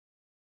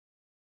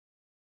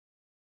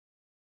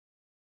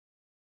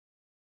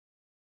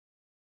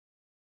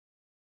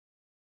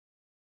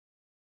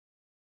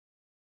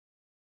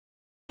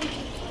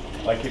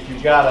Like if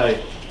you've got a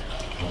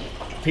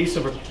piece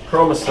of a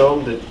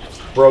chromosome that's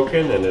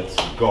broken and it's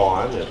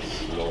gone,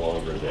 it's no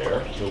longer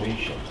there,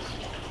 deletions.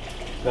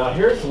 Now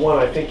here's the one,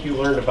 I think you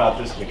learned about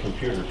this in the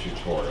computer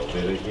tutorial,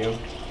 didn't you?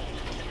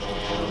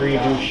 Cri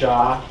du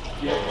chat.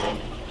 Yeah.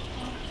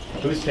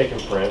 Who's taking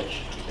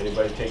French?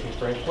 Anybody taking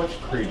French? What's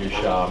cri du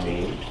chat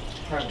mean?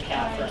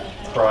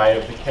 Cry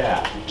of the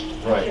cat.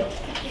 Right.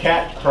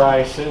 Cat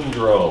cry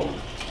syndrome.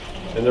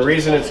 And the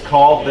reason it's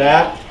called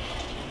that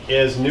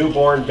is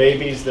newborn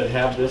babies that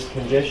have this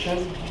condition,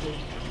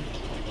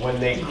 when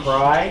they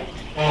cry,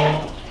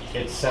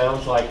 it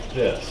sounds like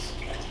this.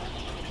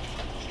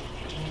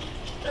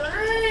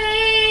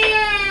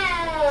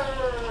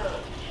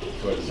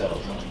 That's what it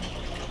sounds like.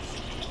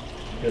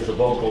 Because the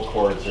vocal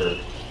cords are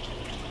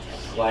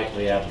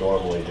slightly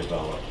abnormally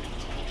developed.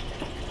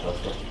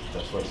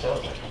 That's what it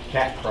sounds like.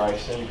 Cat cry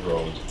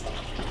syndrome.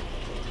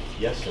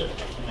 Yes, sir.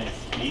 Can they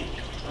speak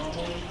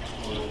normally?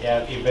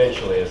 Yeah,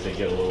 eventually as they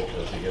get older.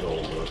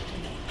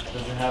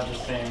 Does it have the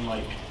same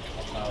like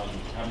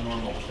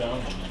abnormal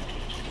tone?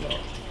 No.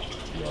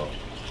 No.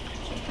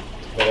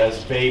 But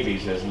as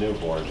babies, as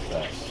newborns,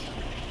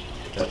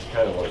 that's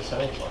kind of what it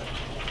sounds like.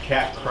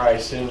 Cat cry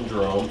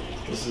syndrome.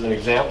 This is an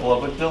example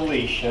of a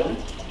deletion.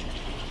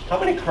 How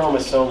many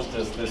chromosomes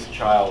does this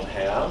child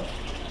have?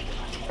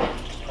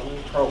 How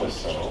many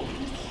chromosomes?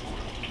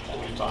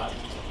 45.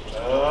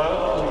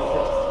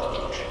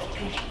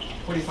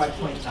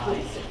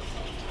 45.9.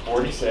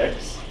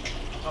 46.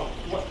 Oh,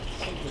 what?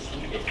 Something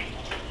misleading.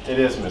 It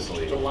is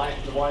misleading. The Y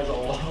is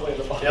all the way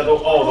to the bottom. Yeah, the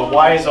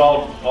Y is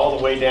all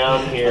the way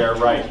down here,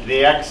 right.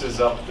 The X is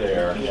up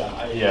there.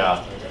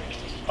 Yeah.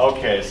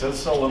 Okay, so this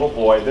is a little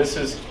boy. This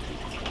is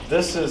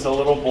a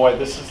little boy.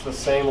 This is the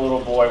same little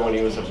boy when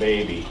he was a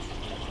baby.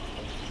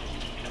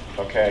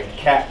 Okay,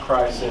 cat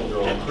cry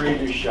syndrome, cri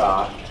du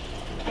chat.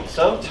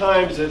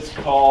 Sometimes it's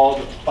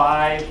called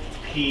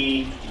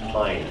 5P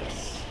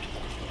minus.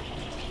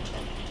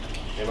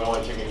 Anybody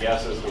want to take a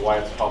guess as to why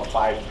it's called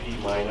 5P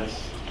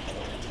minus?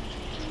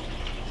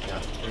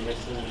 They're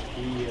missing the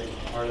P as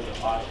part of the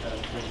body.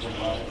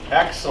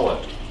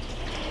 Excellent.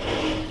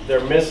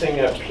 They're missing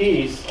a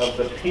piece of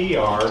the P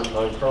arm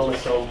on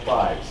chromosome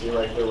 5. See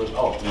right there with,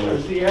 oh,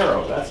 there's the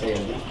arrow. That's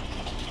handy.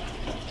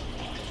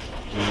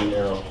 There's the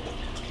arrow.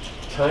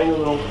 Tiny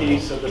little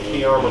piece of the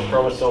P arm of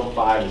chromosome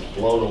 5 is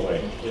blown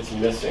away. It's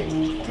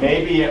missing.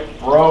 Maybe it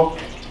broke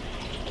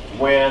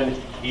when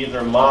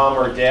either mom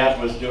or dad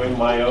was doing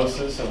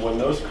meiosis, and when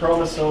those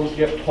chromosomes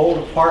get pulled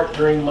apart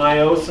during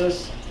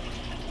meiosis,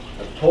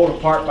 pulled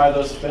apart by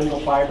those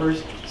spindle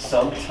fibers,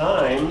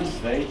 sometimes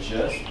they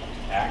just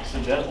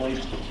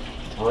accidentally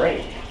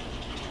break.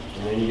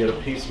 And then you get a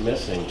piece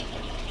missing,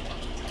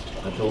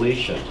 a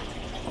deletion.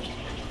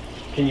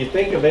 Can you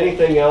think of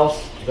anything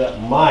else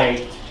that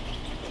might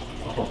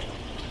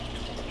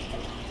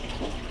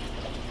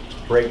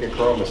break a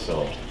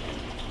chromosome?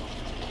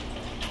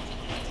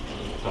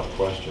 Tough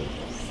question.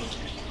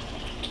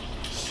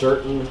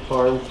 Certain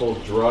harmful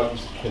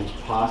drugs can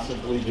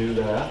possibly do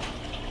that.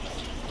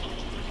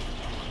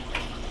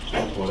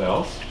 What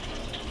else?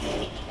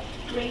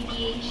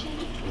 Radiation.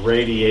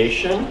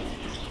 Radiation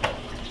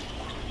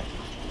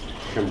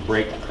can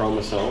break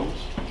chromosomes.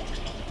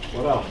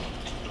 What else?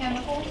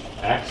 Chemicals.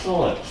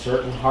 Excellent.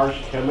 Certain harsh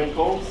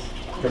chemicals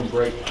can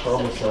break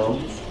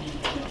chromosomes.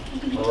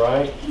 All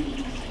right.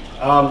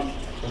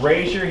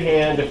 Raise your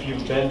hand if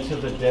you've been to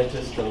the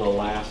dentist in the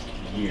last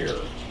year.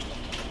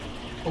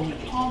 All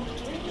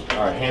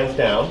right, hands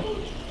down.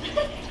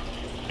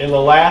 In the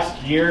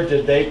last year,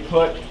 did they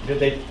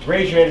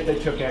raise your hand if they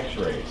took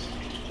x-rays?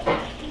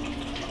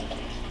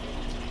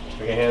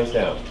 Okay, hands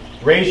down.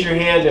 Raise your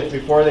hand if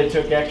before they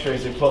took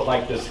x-rays they put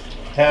like this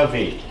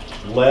heavy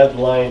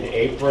lead-lined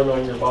apron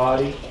on your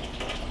body?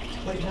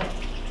 Wait, no.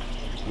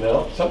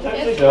 No?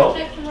 Sometimes they don't.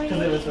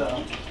 Because it was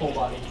a full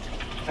body.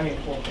 I mean,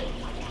 full face.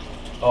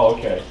 Oh,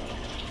 okay.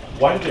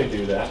 Why did they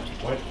do that?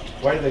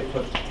 Why did they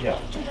put, yeah?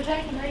 To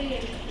protect from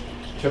radiation.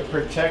 To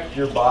protect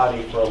your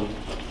body from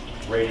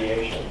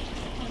radiation.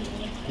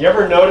 You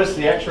ever notice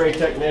the x-ray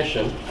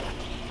technician,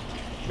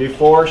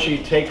 before she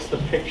takes the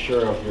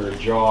picture of your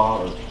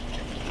jaw, or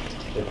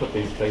they put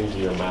these things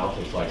in your mouth,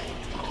 it's like,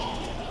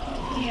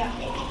 Yeah.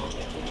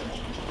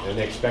 and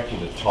they expect you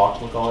to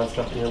talk with all that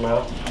stuff in your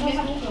mouth?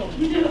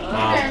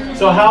 Yeah.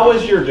 So how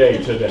was your day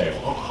today?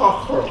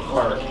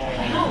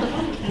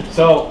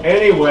 So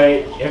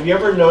anyway, have you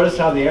ever noticed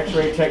how the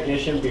x-ray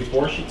technician,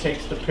 before she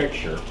takes the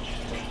picture,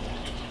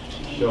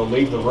 she'll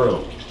leave the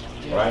room,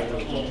 right?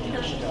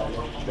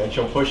 Then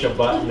she'll push a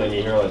button and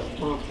you hear it,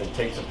 it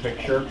takes a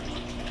picture,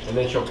 and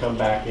then she'll come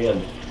back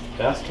in.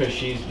 That's because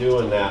she's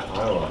doing that,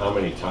 I don't know how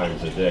many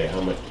times a day. I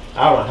don't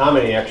know how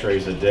many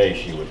x-rays a day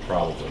she would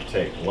probably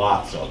take,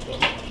 lots of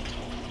them.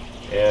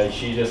 And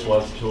she just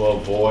wants to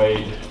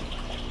avoid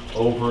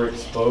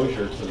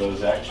overexposure to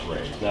those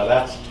x-rays. Now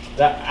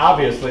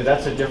obviously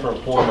that's a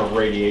different form of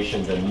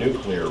radiation than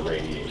nuclear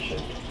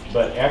radiation.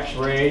 But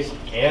x-rays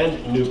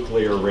and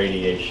nuclear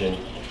radiation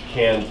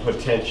can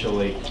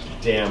potentially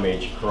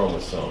damage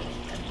chromosomes,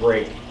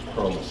 break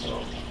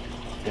chromosomes.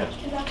 Yeah.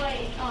 Is that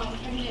why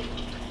pregnant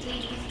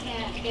ladies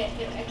can't get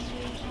their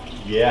x-rays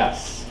done?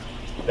 Yes.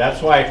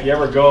 That's why if you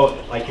ever go,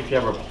 like if you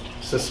have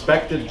a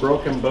suspected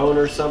broken bone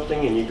or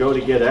something and you go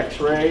to get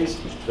x-rays,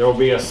 there will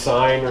be a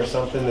sign or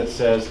something that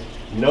says,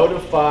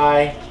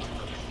 notify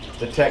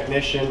the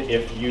technician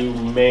if you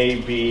may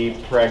be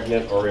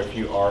pregnant or if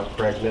you are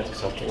pregnant,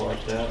 something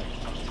like that.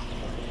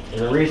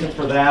 And the reason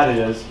for that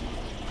is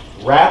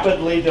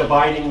rapidly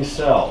dividing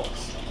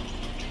cells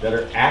that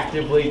are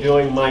actively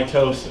doing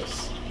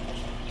mitosis,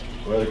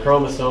 where the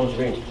chromosomes are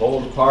being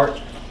pulled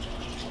apart.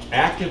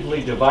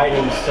 Actively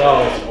dividing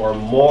cells are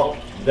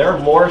they're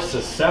more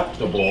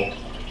susceptible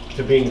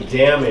to being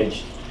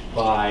damaged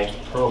by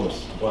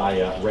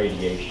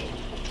radiation.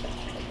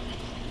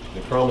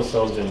 The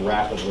chromosomes in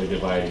rapidly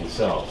dividing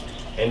cells.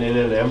 And in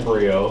an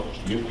embryo,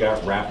 you've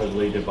got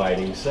rapidly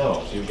dividing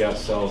cells. You've got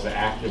cells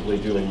actively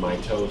doing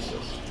mitosis.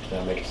 Does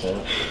that make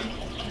sense?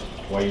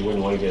 Why you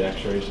wouldn't want to get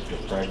x-rays if you're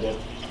pregnant?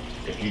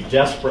 If you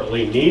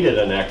desperately needed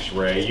an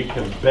x-ray, you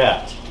can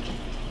bet.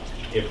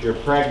 If you're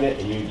pregnant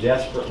and you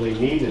desperately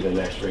needed an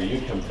x-ray, you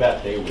can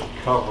bet they would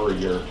cover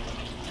your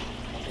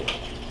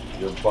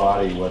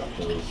body with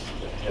those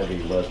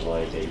heavy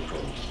lead-lined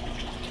aprons.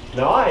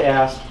 Now I've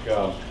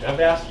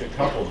asked a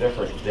couple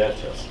different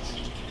dentists.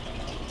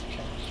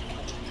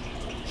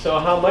 So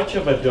how much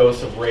of a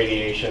dose of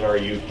radiation are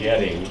you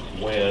getting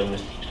when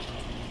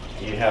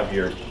you have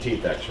your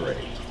teeth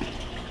x-rayed?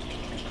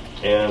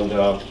 And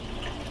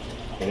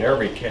in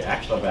every case,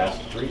 actually I've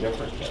asked 3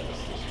 different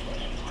dentists this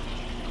question.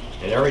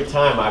 And every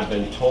time I've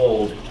been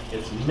told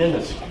it's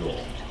minuscule.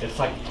 It's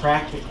like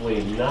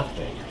practically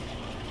nothing.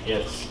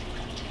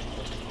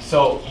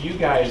 So you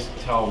guys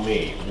tell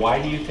me,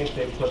 why do you think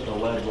they put the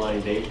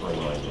lead-lined apron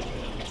on you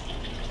then?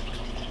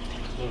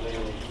 So they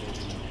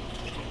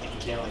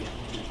can't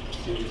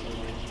sue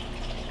somebody.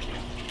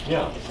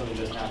 Yeah. Something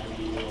doesn't have to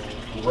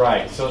be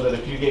Right, so that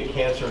if you get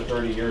cancer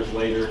 30 years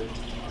later,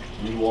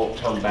 you won't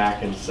come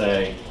back and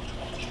say,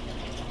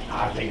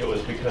 I think it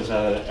was because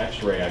of an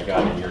x-ray I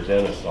got in your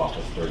dentist's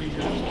office 30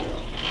 years ago.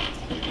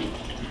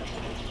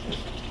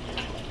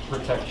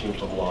 Protection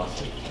from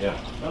lawsuits,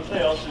 yeah. Don't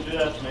they also do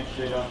that to make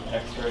sure you don't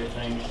x-ray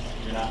things?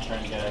 You're not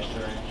trying to get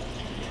x-ray?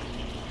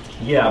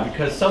 Yeah,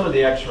 because some of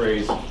the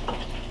x-rays,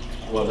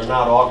 well, they're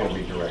not all going to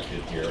be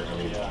directed here. I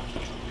mean, Yeah.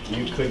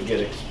 you could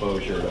get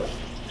exposure to,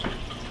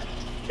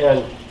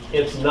 and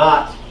it's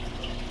not,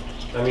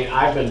 I mean,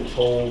 I've been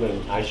told,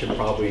 and I should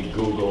probably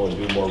Google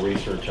and do more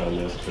research on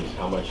this, because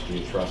how much do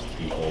you trust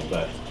people,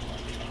 but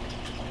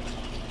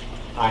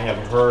I have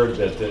heard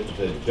that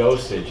the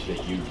dosage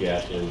that you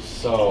get is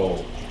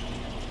so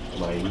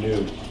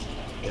minute,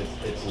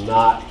 it's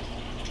not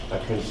a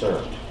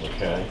concern,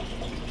 okay?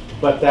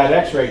 But that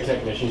x-ray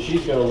technician,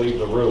 she's going to leave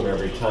the room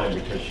every time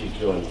because she's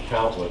doing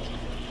countless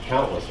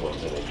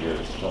ones in a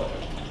year's time,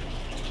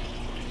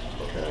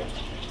 okay?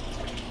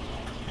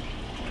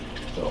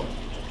 So,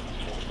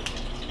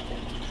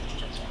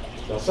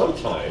 now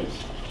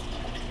sometimes,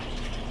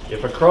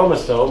 if a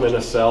chromosome in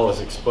a cell is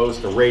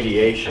exposed to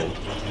radiation,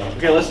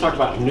 okay, let's talk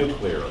about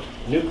nuclear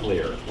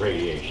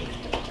radiation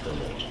for a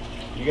minute.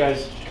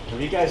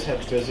 Have you guys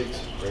had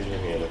physics? Raise your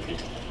hand if you.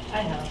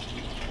 I have.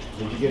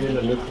 Did you get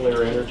into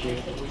nuclear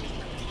energy?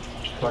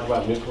 Talk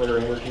about nuclear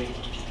energy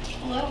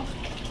Hello?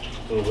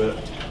 a little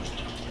bit.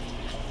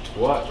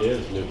 What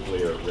is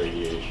nuclear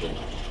radiation?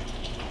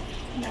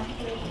 No.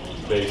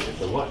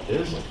 Basically, what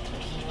is it?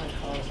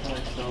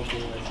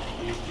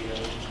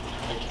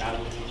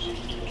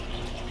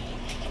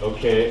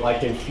 Okay,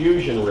 like in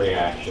fusion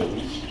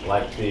reactions,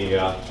 like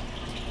the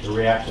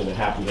reaction that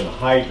happens in a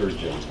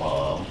hydrogen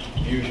bomb,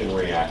 fusion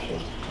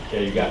reaction.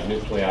 Okay, you got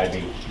nuclei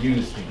being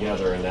fused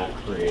together, and that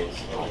creates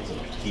lots of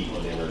heat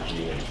and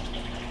energy.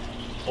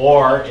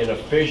 Or in a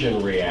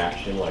fission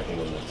reaction, like in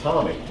an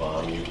atomic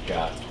bomb, you've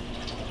got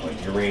like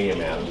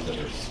uranium atoms that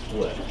are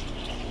split,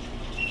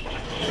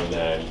 and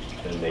then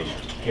they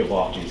give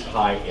off these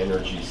high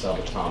energy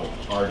subatomic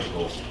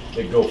particles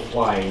that go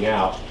flying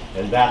out,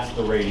 and that's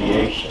the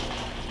radiation.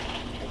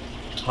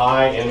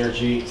 High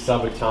energy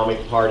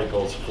subatomic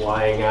particles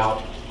flying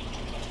out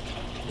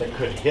that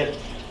could hit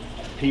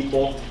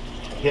people,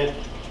 hit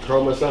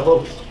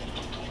chromosomes.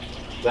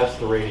 That's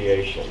the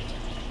radiation.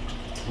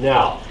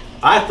 Now,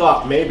 I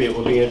thought maybe it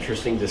would be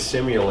interesting to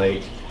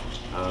simulate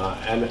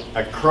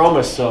a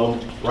chromosome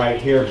right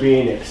here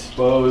being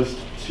exposed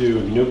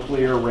to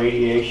nuclear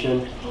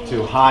radiation,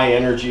 to high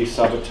energy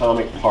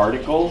subatomic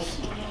particles.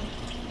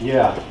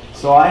 Yeah,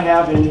 so I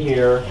have in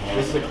here,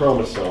 this is the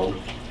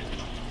chromosome,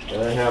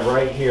 and I have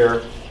right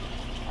here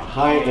a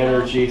high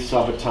energy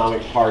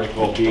subatomic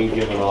particle being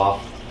given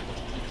off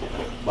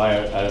by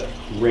a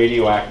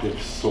radioactive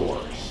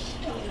source.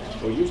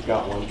 Oh, you've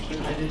got one too.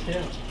 I did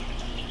too.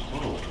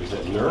 Oh, is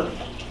it Nerf?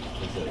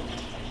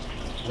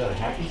 Is that a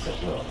hacky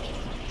set? No.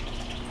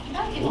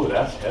 Ooh,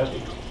 that's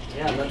heavy.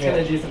 Yeah, You that's can't-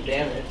 gonna do some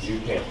damage. You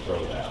can't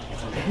throw that.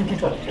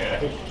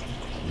 Okay.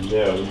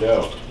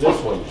 No.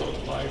 This one's a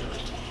little lighter.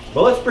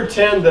 But let's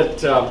pretend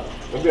that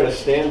I'm going to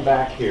stand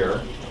back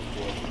here.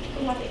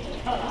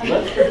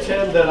 let's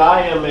pretend that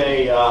I am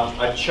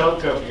a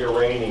chunk of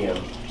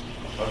uranium,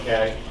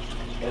 okay?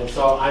 And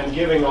so I'm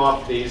giving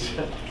off these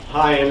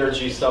high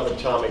energy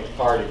subatomic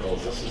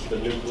particles. This is the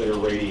nuclear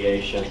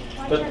radiation.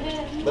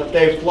 But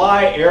they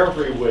fly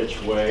every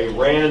which way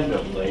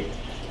randomly.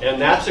 And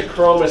that's a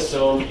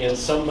chromosome in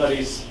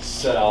somebody's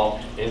cell,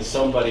 in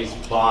somebody's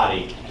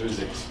body who's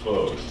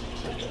exposed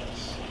to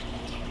this.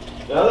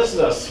 Now this is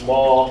a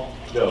small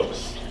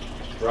dose,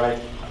 right?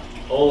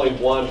 Only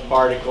one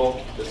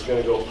particle that's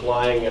going to go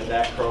flying at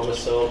that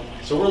chromosome.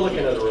 So we're looking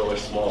at a really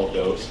small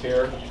dose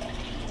here.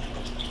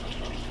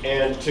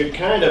 And to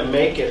kind of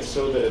make it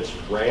so that it's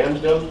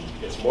random,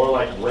 it's more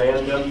like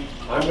random,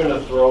 I'm going to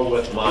throw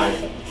with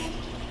my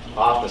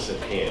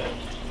opposite hand.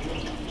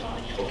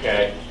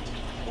 Okay?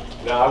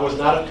 Now, I was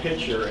not a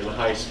pitcher in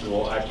high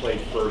school. I played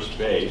first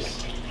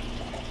base.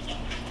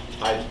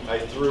 I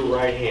threw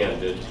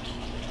right-handed.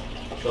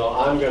 So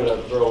I'm going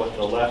to throw with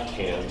the left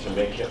hand to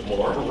make it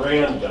more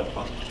random.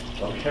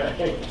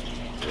 Okay?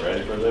 You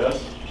ready for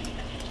this?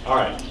 All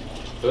right.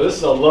 So this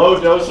is a low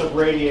dose of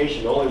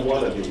radiation, only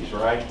one of these,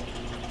 right?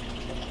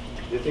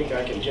 Do you think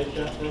I can hit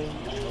that thing?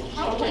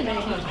 Probably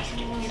not.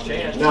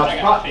 Now,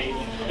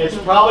 it's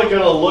probably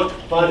going to look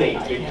funny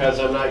because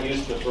I'm not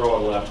used to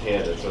throwing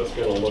left-handed, so it's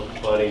going to look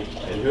funny,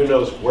 and who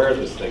knows where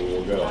this thing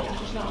will go.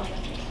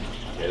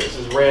 Okay, this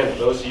is random.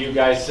 Those of you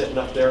guys sitting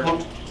up there,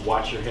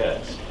 watch your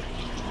heads.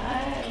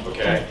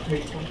 Okay? I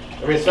mean,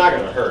 it's not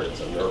going to hurt.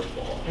 It's a Nerf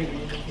ball.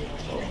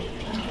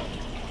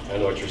 I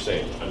know what you're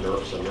saying. A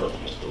Nerf's a Nerf,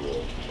 Mr.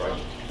 Ruhl, right?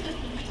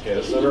 Okay,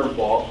 this is a Nerf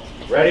ball.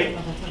 Ready?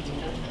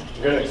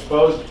 We're going to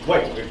expose.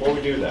 Wait, before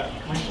we do that.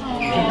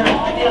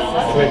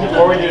 Wait,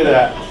 before we do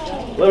that,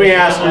 let me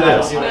ask you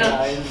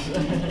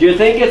this. Do you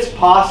think it's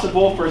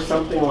possible for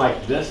something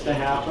like this to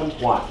happen?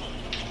 Watch.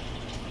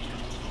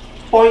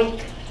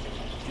 Boink.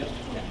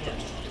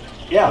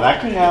 Yeah,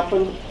 that could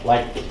happen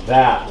like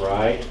that,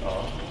 right?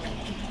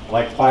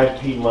 Like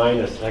 5p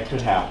minus, that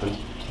could happen.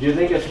 Do you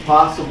think it's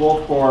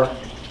possible for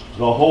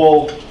the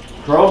whole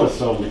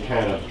chromosome to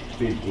kind of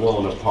be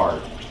blown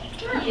apart?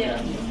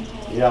 Yes.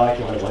 Yeah, like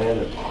if I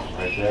landed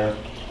right there.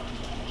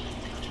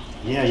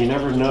 Yeah, you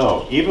never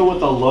know. Even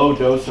with a low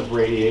dose of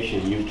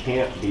radiation, you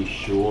can't be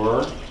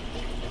sure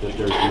that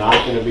there's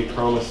not going to be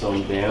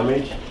chromosome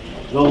damage.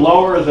 The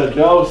lower the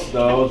dose,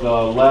 though, the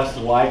less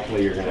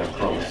likely you're going to have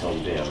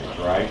chromosome damage,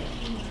 right?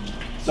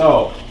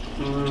 So,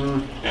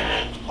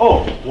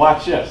 oh,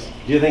 watch this.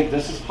 Do you think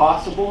this is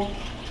possible?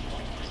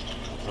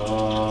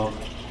 Let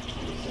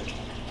me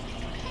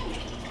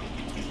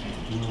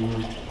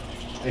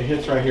see. It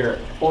hits right here,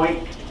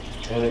 boink,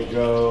 and it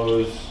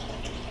goes,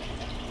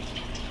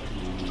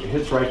 it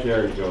hits right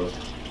there, it goes,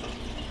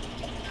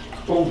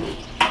 boom.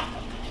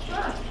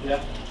 Sure.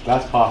 Yeah.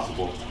 That's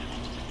possible.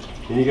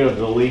 Then you get a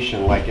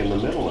deletion like in the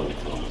middle of the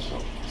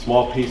chromosome.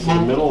 Small piece in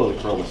the middle of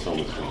the chromosome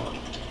is gone.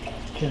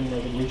 Can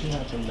the deletion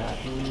happen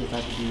naturally? Does it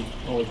have to be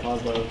only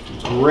caused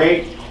by...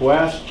 Great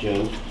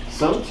question.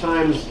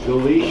 Sometimes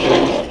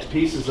deletions,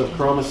 pieces of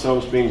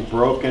chromosomes being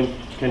broken,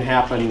 can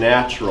happen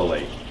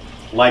naturally.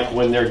 Like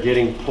when they're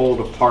getting pulled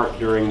apart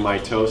during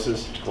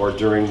mitosis or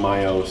during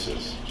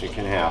meiosis. It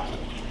can happen.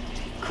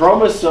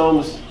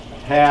 Chromosomes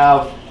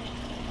have,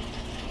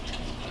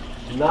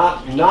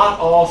 not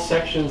all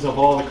sections of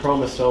all the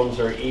chromosomes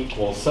are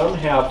equal. Some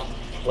have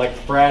like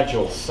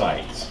fragile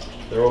sites.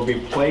 There will be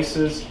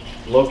places,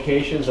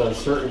 locations on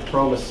certain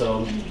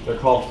chromosomes, they're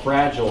called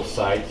fragile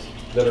sites,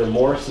 that are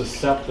more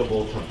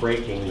susceptible to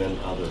breaking than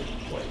other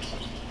places.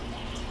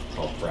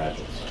 Called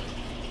fragile sites.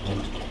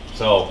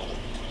 So,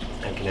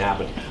 that can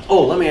happen.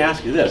 Oh, let me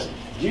ask you this.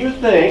 Do you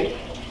think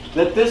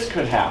that this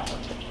could happen?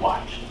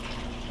 Watch.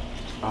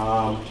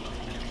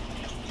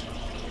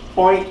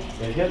 Point,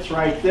 it hits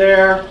right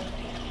there,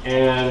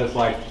 and it's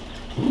like...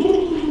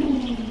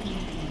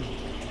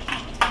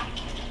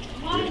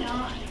 Why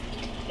not?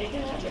 It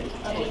can happen.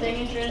 A whole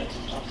thing is red.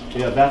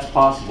 Yeah, that's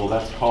possible.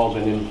 That's called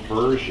an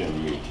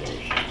inversion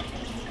mutation.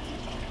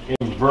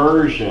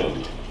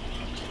 Inversion.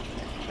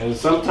 And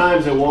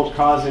sometimes it won't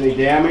cause any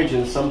damage,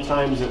 and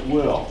sometimes it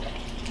will.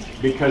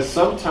 Because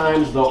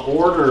sometimes the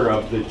order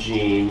of the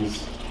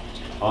genes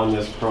on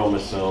this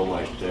chromosome,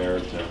 like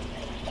there,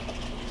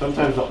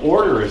 sometimes the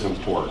order is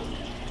important.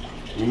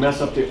 You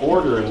mess up the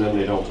order and then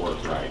they don't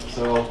work right.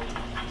 So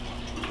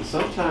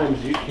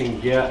sometimes you can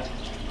get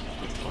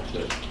like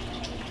this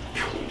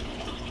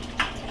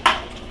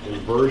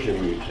inversion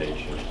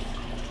mutation.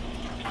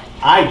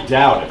 I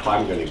doubt if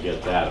I'm going to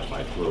get that if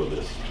I throw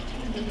this.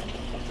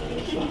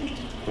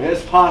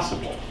 It's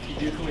possible. You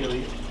do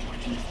chameleon.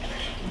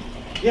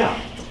 Yeah.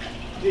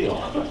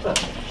 Deal.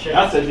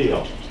 That's a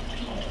deal.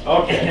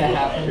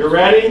 Okay, you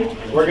ready?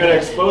 We're going to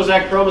expose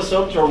that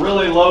chromosome to a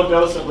really low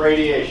dose of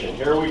radiation.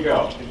 Here we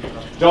go.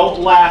 Don't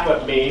laugh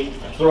at me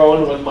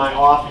throwing with my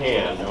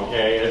offhand,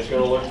 okay? It's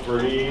going to look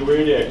pretty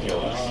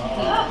ridiculous.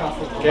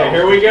 Okay,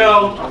 here we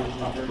go.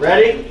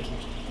 Ready?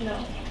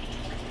 No.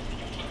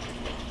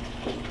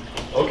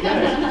 Okay.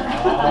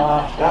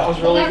 That was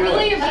really Not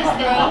really good. your best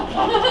throw.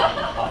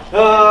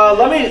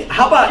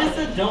 How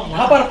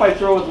about if I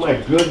throw with my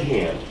good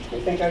hand?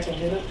 think I can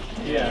hit it?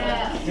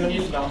 Yeah. You gonna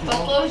use the mountain But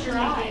ball? close your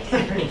eyes.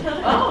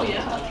 Oh,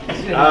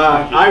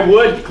 yeah. I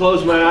would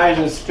close my eyes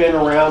and spin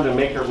around and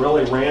make it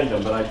really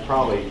random, but I'd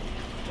probably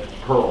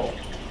hurl.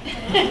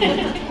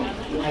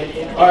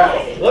 All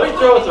right, let me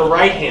throw it with the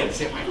right hand.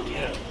 See if I can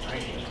get it with the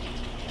right hand.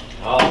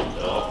 Oh,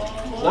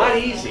 no. It's not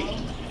easy.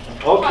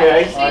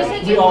 Okay. So you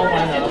said We you all were-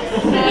 line up.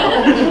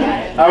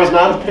 I was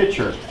not a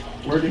pitcher.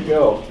 Where'd it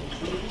go?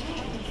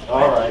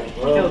 All right.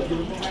 Well, oh,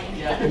 I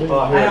here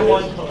have it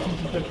one.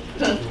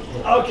 is.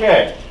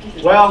 Okay.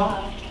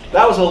 Well,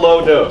 that was a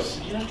low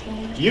dose.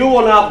 You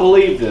will not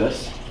believe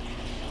this.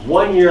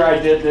 One year I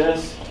did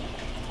this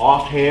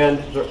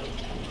offhand,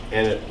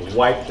 and it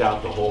wiped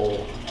out the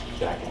whole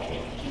stack of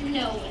cans.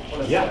 No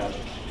way. Yeah.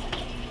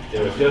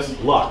 It was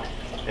just luck.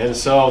 And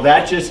so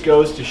that just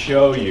goes to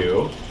show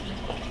you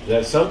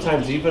that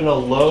sometimes even a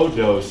low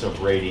dose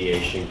of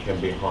radiation can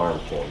be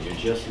harmful. You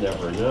just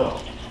never know.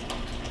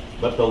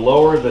 But the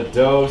lower the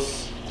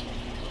dose,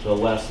 the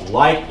less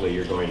likely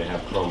you're going to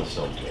have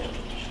chromosome damage.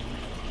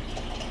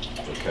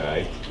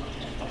 Okay?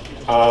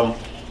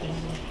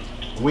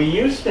 We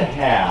used to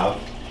have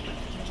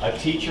a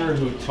teacher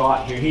who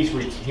taught here.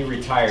 He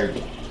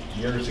retired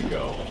years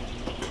ago.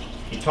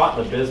 He taught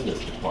in the business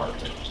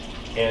department.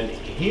 And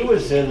he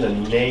was in the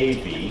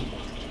Navy.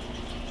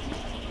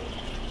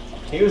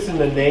 He was in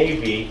the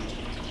Navy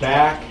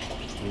back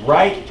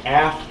right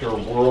after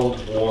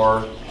World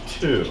War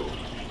II.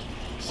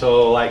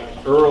 So like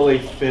early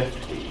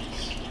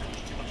 50s.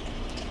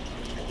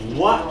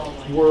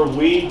 What were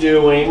we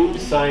doing,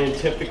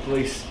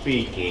 scientifically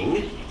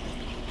speaking,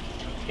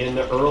 in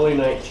the early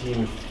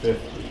 1950s?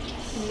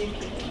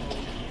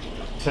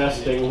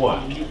 Testing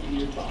what?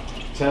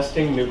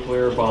 Testing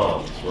nuclear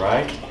bombs,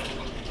 right?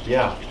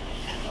 Yeah.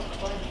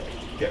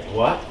 Get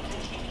what?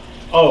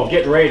 Oh,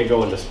 getting ready to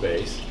go into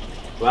space.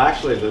 Well,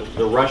 actually,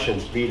 the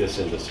Russians beat us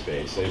into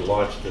space. They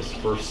launched this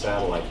first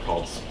satellite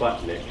called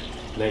Sputnik,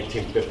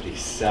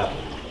 1957.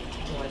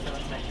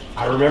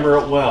 I remember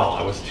it well.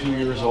 I was 2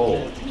 years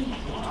old.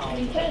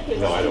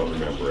 No, I don't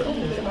remember it.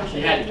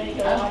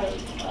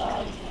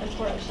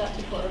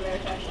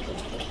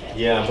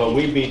 Yeah, but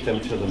we beat them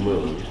to the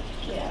moon.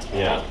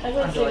 Yeah. I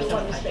would say it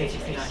won the space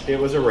race. It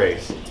was a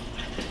race.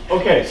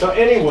 Okay, so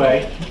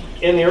anyway,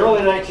 in the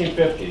early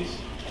 1950s,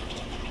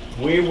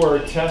 we were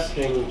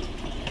testing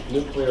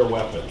nuclear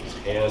weapons,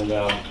 and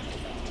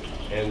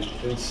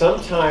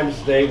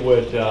sometimes they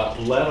would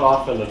let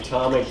off an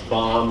atomic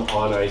bomb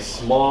on a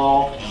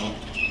small,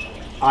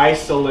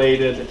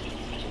 isolated,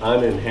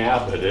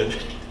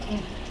 uninhabited,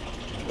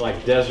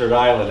 like desert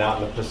island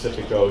out in the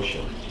Pacific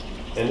Ocean.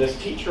 And this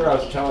teacher I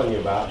was telling you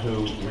about,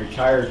 who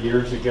retired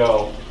years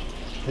ago,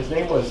 his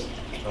name was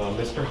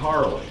Mr.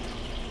 Harley.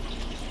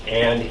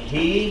 And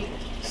he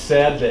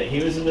said that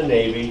he was in the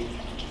Navy,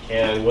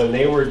 and when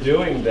they were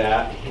doing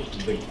that,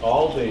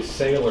 all the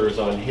sailors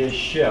on his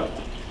ship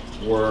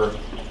were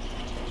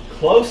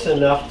close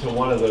enough to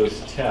one of those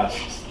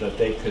tests that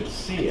they could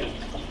see it.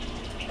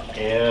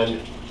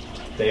 And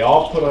they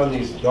all put on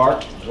these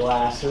dark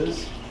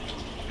glasses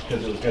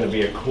because it was going to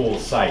be a cool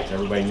sight.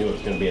 Everybody knew it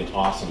was going to be an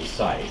awesome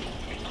sight.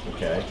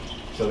 Okay?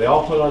 So they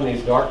all put on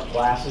these dark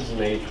glasses, and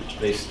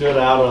they stood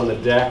out on the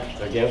deck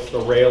against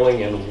the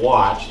railing and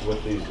watched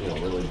with these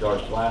really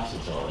dark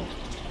glasses on.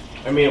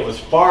 I mean, it was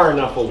far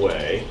enough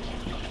away,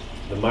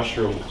 the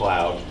mushroom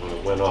cloud, when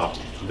it went off,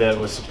 that it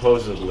was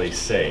supposedly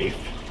safe.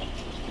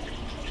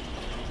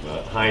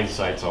 But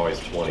hindsight's always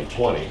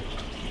 20/20.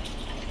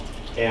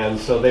 And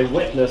so they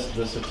witnessed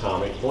this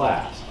atomic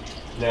blast.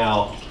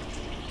 Now,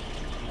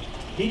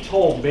 he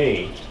told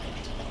me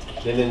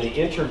that in the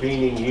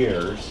intervening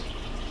years,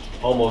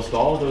 almost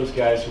all those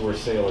guys who were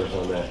sailors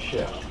on that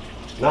ship,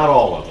 not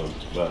all of them,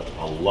 but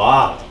a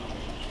lot of them,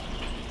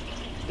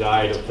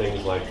 died of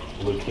things like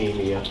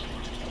leukemia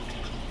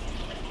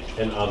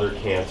and other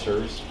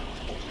cancers.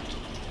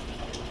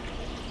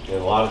 And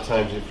a lot of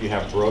times if you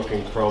have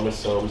broken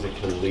chromosomes, it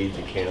can lead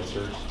to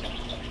cancers.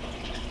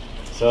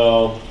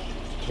 So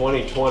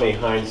 20/20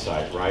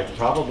 hindsight, right?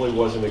 Probably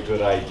wasn't a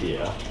good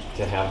idea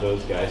to have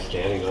those guys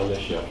standing on the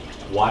ship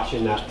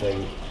watching that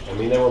thing. I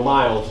mean, they were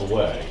miles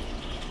away,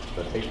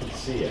 but they could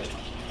see it,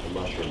 the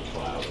mushroom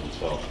cloud. And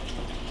so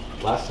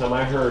last time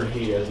I heard,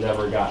 he has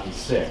never gotten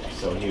sick,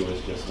 so he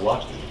was just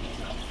lucky,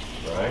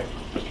 right?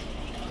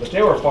 But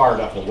they were far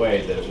enough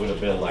away that it would have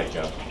been like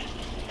a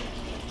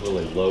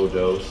really low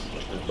dose,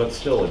 but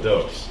still a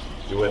dose.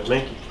 You with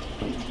me?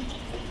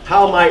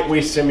 How might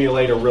we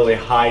simulate a really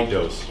high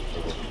dose?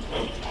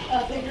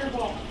 A bigger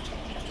ball.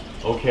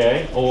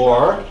 Okay,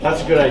 or,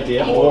 that's a good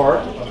idea, or,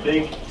 A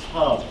big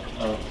tub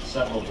of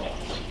several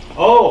balls.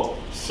 oh,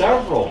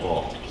 several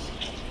balls.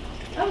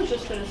 I was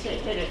just gonna say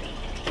hit it.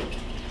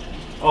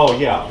 Oh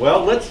yeah,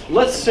 well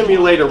let's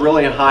simulate a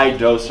really high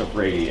dose of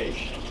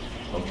radiation,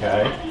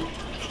 okay?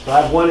 So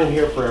I have one in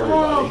here for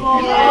everybody.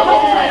 All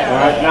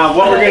right, now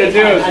what we're gonna do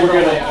is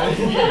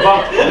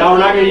well, no, we're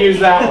not gonna use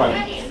that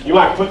one. You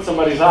might put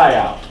somebody's eye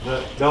out.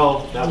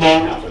 No, that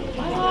won't happen.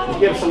 You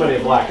give somebody a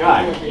black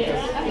eye.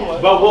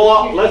 But we'll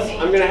all, I'm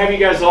going to have you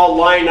guys all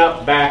line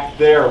up back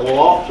there. We'll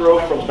all throw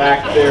from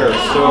back there.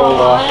 So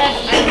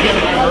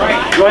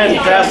go ahead and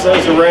pass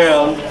those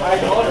around.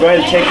 Go ahead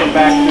and take them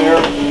back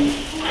there.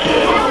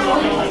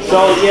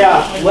 So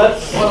yeah,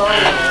 let's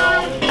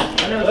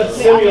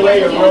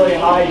simulate a really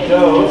high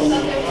dose.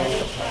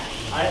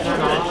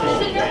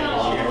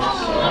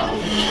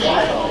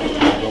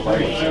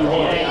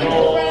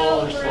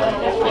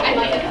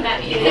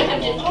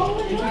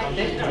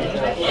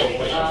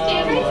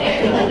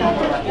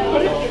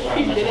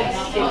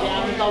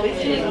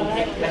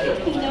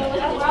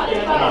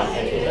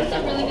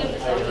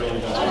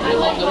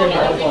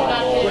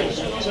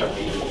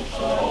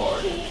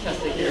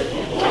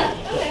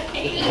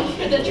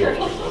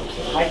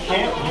 I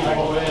can't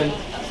win.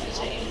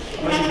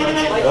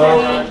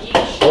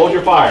 Hold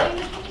your fire.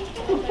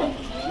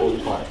 Hold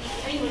your fire.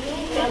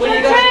 When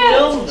you guys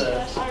film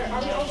this.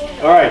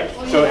 All right,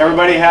 so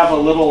everybody have a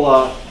little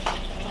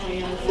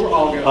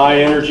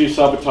high energy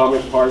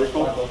subatomic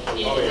particle.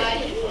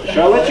 Should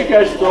I let you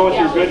guys throw with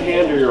your good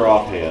hand or your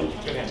offhand?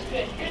 Good hand.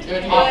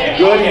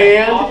 Good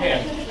hand?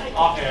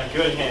 Offhand.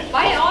 Good hand.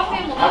 My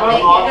offhand will How not about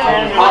make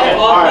offhand? it.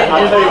 All right,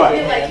 I'll tell you what.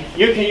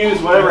 You can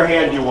use whatever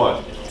hand you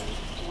want.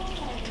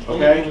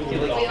 Okay?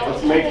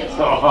 Let's make it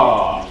so.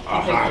 All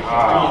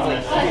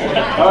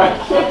right.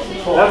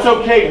 That's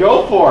okay.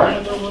 Go for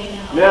it.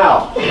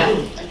 Now,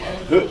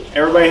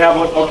 everybody have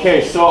one.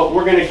 Okay, so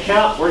we're going to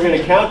count. We're going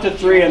to count to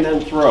 3 and then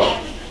throw.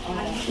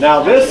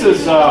 Now this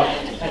is a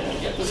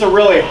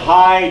really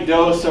high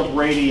dose of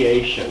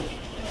radiation.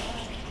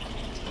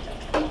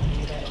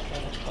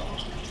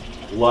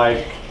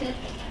 Like,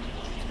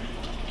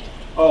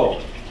 oh,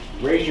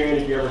 raise your hand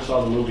if you ever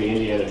saw the movie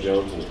Indiana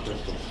Jones and the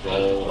Crystal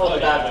Skull. Oh,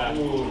 that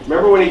movie.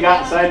 Remember when he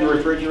got inside the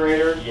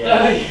refrigerator?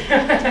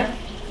 Yeah.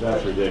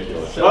 That's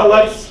ridiculous. Well,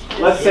 let's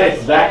say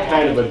it's that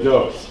kind of a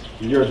dose.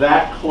 You're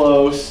that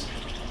close,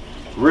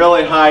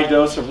 really high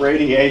dose of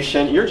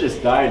radiation. You're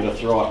just dying to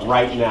throw it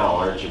right now,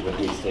 aren't you, with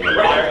me standing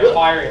there?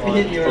 Firing.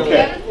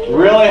 Okay,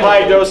 really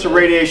high dose of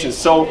radiation.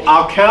 So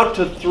I'll count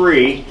to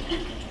 3,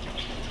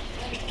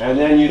 and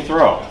then you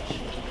throw.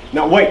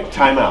 Now wait,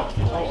 time out.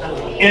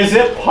 Is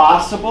it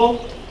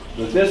possible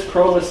that this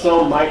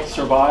chromosome might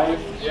survive?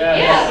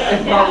 Yes.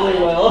 It probably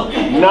will.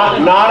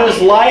 Not as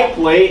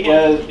likely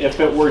as if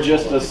it were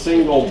just a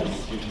single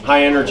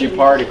high energy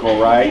particle,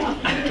 right?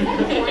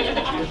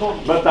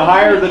 But the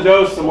higher the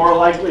dose, the more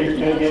likely you're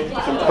going to get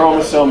some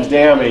chromosome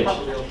damage.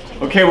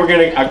 Okay, we're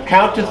going to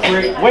count to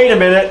 3. Wait a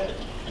minute.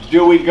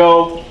 Do we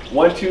go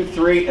 1, 2,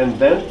 3 and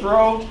then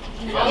throw?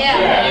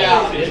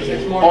 Yeah.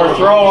 Or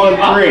throw on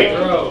 3?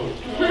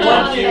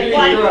 1, 2, 3,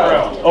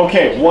 throw.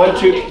 Okay, 1,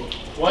 2.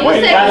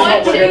 Wait, that's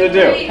what we're going to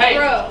do.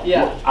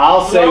 Yeah.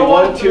 I'll say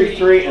 1, 2,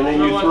 3 and then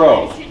you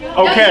throw. No, you should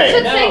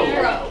Okay. say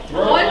throw.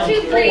 1,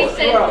 2, 3,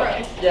 say throw.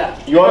 Yeah.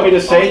 You want me to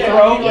say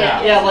throw?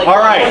 Yeah, like. All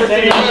right.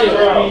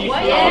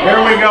 Yeah.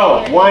 Here we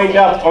go. Wind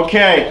up.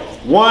 Okay.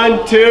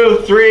 1,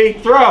 2, 3,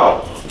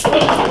 throw.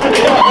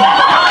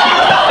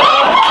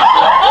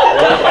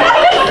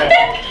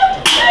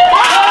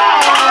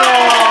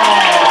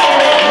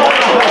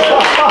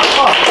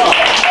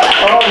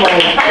 Oh my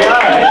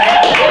God.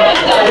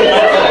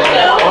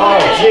 Oh,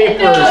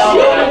 jeepers.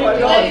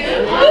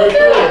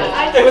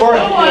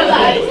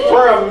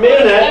 For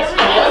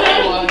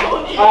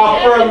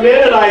a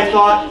minute, I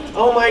thought,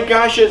 oh my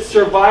gosh, it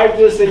survived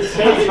this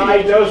intense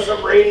high dose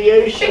of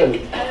radiation.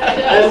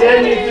 And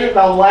then you threw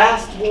the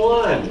last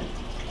one.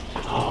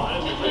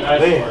 Oh,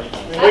 man.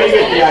 Well, you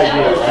get the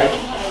idea, right?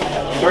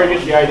 Sort of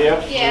get the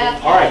idea? Yeah.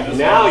 All right,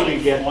 now you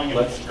get,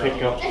 let's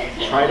pick up,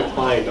 try to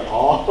find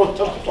all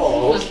the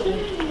balls.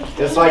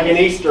 It's like an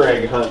Easter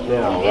egg hunt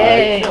now,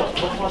 right?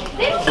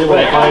 See what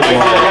I find.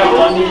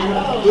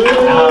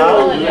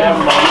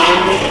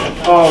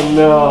 Oh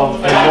no,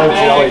 and no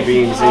jelly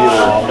beans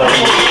either.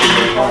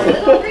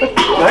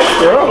 Nice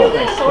throw.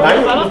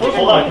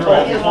 Hold on,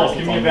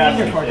 give me a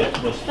basket.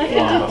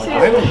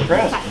 I'm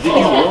impressed. Did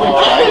you really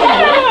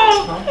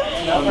try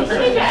I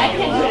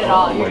can do it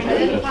all. You're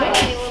good.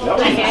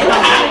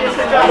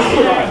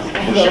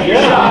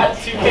 Yeah,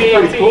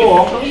 pretty cool.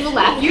 You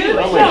laugh.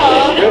 Oh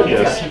my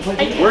goodness.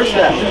 Where's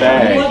that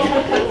bag?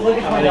 They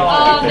have it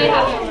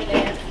over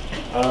there.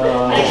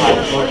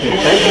 Okay,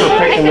 thanks for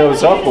picking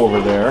those up over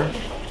there.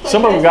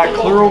 Some of them got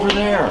clear over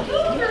there.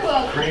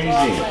 Crazy.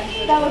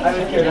 That's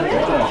a good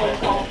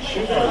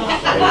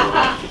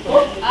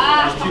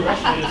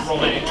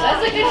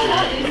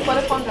shot. What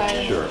a fun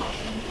guy. Sure.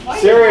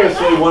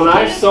 Seriously, when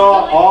I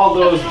saw all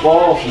those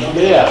balls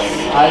miss,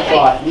 I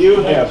thought,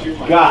 you have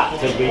got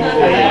to be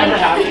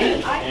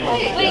kidding.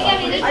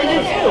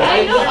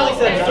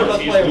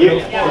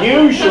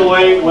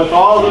 Usually, with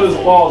all those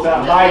balls,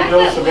 that high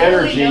dose of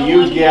energy,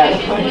 you get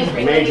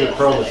major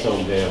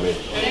chromosome damage.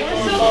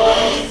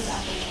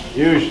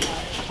 Usually.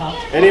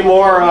 Any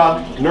more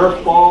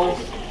Nerf balls?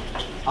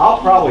 I'll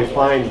probably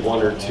find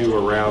 1 or 2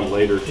 around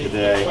later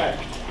today.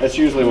 That's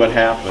usually what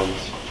happens.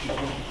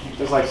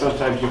 Just like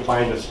sometimes you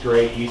find a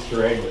stray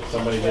Easter egg that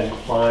somebody didn't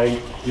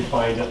find. You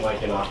find it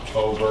like in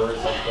October or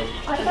something.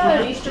 I found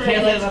an Easter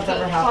egg like That's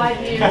ever 5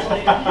 happened. years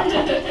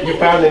later. You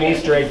found an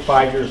Easter egg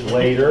 5 years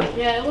later.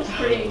 Yeah, it was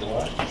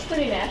it's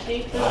pretty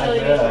nasty. It was I really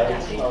bet.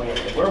 nasty.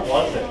 Where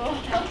was it? It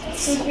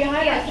was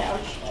behind our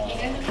couch.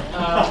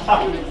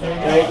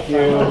 Thank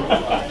you.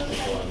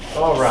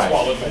 All right.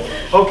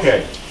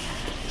 Okay.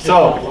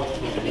 So,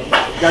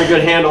 got a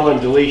good handle on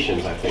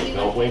deletions, I think,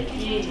 don't we?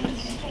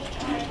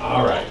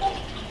 All right.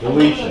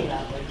 Deletion.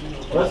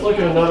 Let's look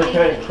at another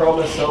kind of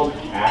chromosome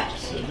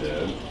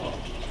accident.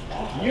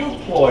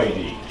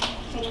 Euploidy.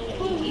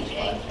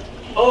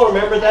 Oh,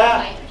 remember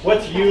that?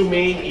 What's U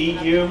mean?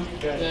 EU?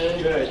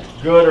 Good.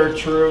 Good or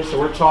true? So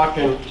we're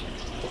talking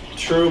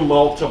true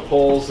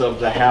multiples of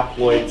the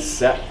haploid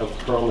set of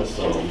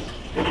chromosomes.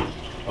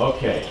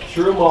 Okay,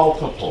 true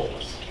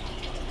multiples.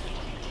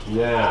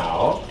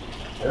 Now,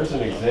 there's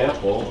an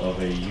example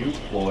of a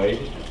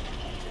euploid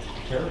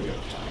karyotype.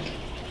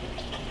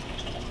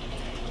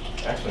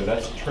 Actually,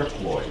 that's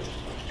triploid.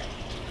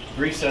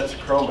 3 sets of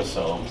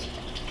chromosomes.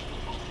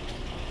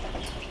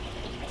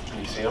 Can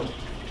you see them?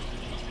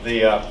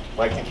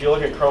 Like if you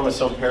look at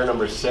chromosome pair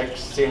number 6,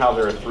 see how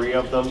there are 3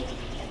 of them?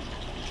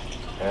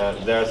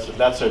 And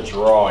that's a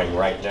drawing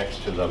right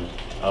next to them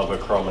of a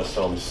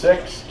chromosome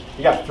 6.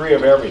 You got 3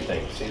 of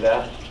everything. See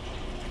that?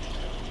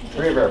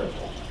 3 of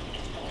everything.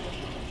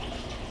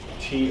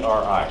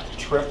 TRI,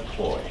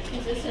 triploid.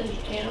 Is this an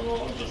animal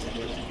or just a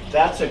human?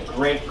 That's a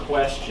great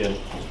question.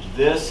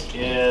 This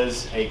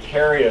is a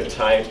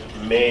karyotype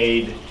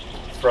made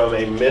from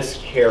a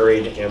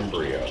miscarried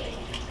embryo.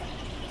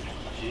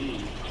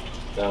 Gee.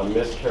 A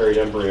miscarried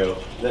embryo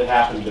that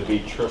happened to be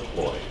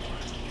triploid.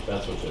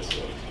 That's what this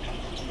is.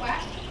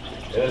 Wow.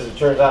 And as it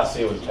turns out,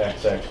 see, it was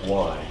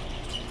XXY.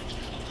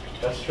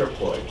 That's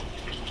triploid.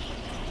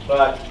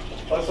 But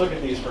let's look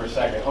at these for a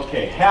second.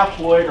 Okay,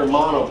 haploid or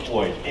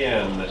monoploid,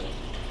 N.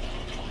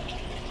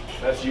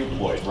 That's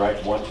euploid, right?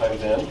 1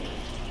 times N.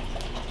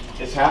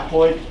 Is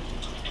haploid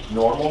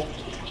normal?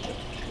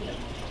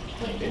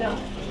 No.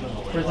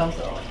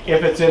 Presumptive.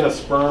 If it's in a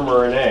sperm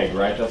or an egg,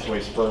 right? That's the way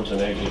sperms and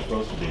eggs are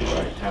supposed to be,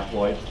 right?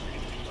 Haploid.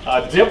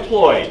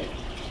 Diploid.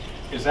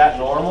 Is that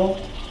normal?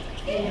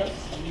 Yes.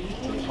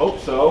 Hope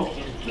so.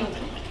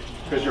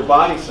 Because your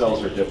body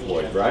cells are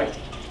diploid, right?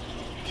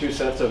 2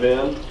 sets of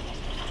N,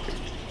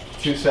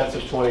 2 sets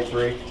of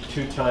 23,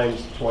 2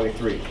 times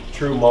 23.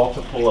 True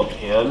multiple of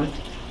N.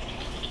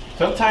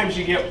 Sometimes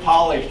you get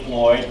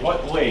polyploid.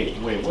 Wait,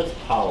 what's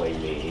poly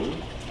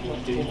mean?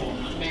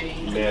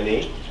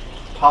 Many.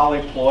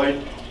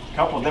 Polyploid. A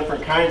couple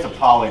different kinds of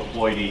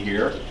polyploidy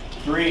here.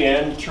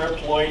 3N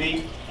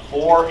triploidy,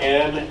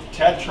 4N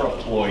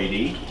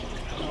tetraploidy.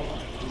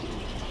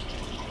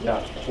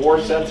 Yeah, 4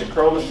 sets of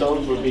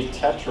chromosomes would be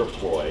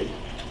tetraploid.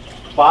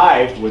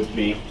 5 would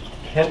be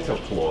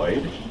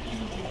pentaploid,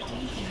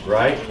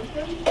 right?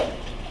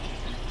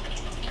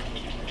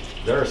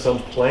 There are some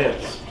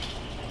plants,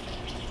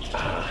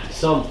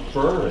 some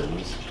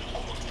ferns.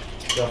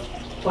 The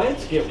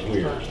plants get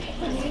weird.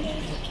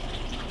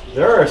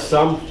 There are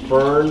some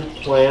fern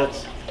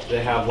plants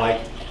that have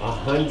like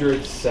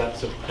 100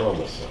 sets of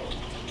chromosomes.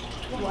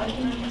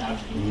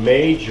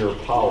 Major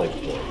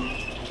polyploid.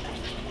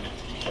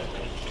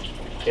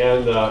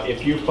 And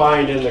if you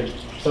find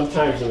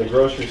sometimes in the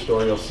grocery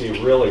store, you'll see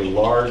really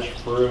large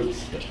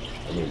fruits,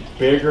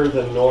 bigger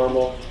than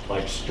normal,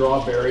 like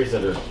strawberries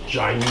that are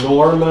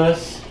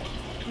ginormous,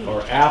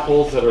 or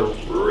apples that are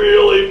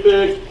really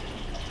big.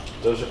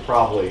 Those are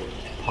probably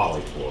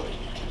polyploid.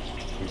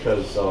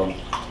 Because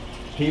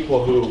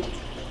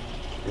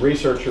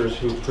researchers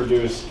who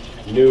produce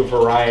new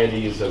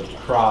varieties of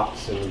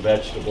crops and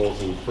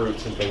vegetables and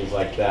fruits and things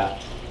like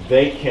that,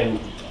 they can,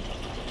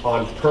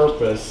 on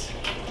purpose,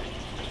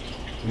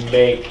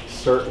 make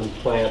certain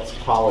plants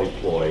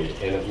polyploid,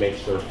 and it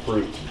makes their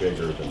fruits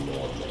bigger than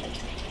normal.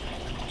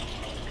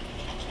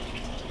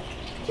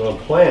 So in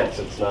plants,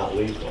 it's not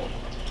lethal.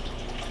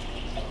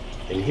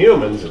 In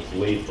humans, it's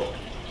lethal.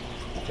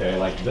 Okay,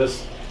 like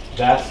this,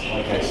 that's,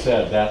 like I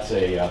said, that's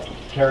a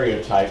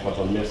karyotype of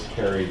a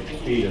miscarried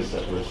fetus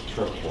that was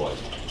triploid.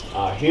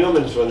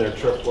 Humans, when they're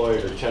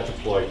triploid or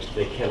tetraploid,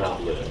 they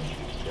cannot live.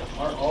 Yeah.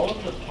 Are all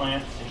of the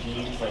plants'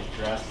 genes like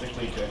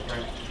drastically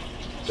different?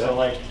 So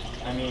like,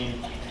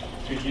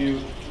 could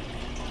you,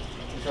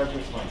 it's hard to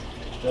explain,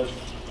 does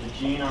the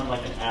gene on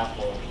like an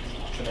apple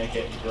to make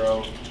it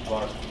grow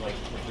like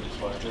the fruit's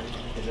larger,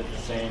 is it the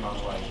same on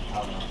like, I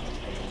don't know,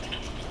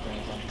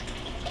 anything?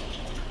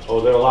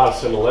 Oh, there are a lot of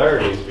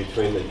similarities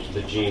between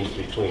the genes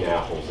between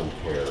apples and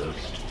pears.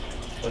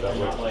 But it's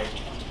not like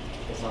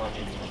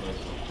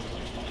universal.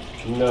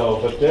 No,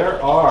 but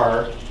there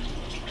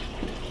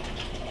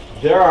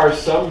are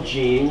some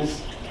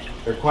genes,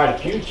 there are quite a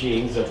few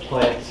genes that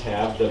plants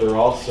have that are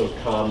also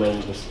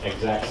common, the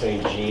exact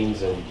same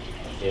genes in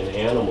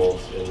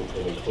animals, and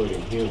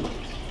including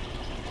humans.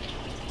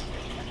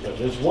 But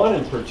there's one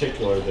in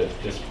particular that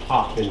just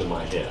popped into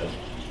my head.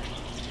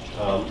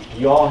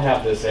 You all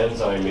have this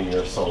enzyme in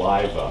your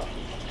saliva.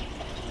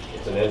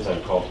 It's an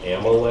enzyme called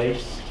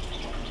amylase.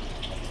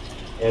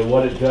 And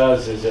what it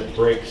does is it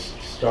breaks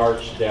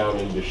starch down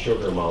into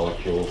sugar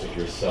molecules that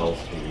your cells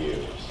can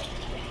use.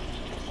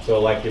 So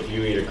like if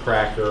you eat a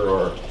cracker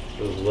or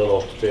those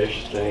little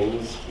fish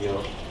things, you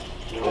know,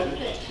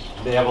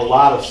 they have a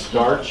lot of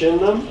starch in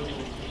them.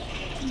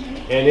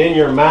 And in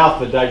your mouth,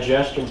 the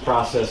digestion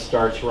process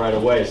starts right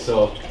away.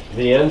 So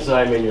the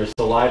enzyme in your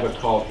saliva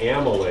called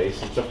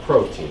amylase, it's a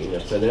protein,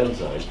 it's an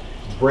enzyme,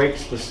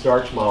 breaks the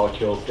starch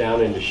molecules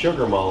down into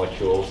sugar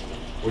molecules,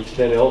 which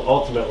then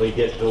ultimately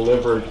get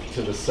delivered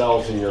to the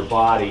cells in your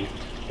body,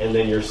 and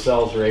then your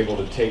cells are able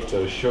to take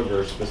those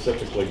sugars,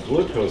 specifically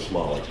glucose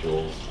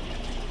molecules,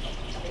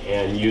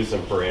 and use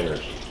them for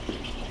energy.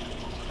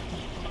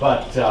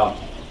 But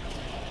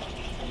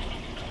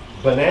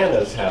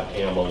bananas have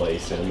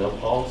amylase in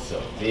them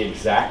also. The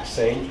exact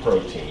same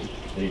protein,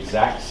 the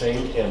exact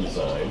same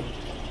enzyme,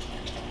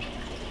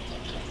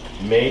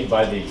 made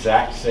by the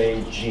exact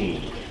same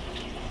gene.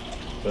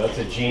 So that's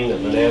a gene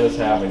that bananas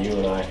have and you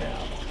and I have.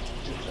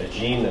 A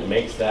gene that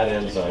makes that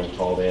enzyme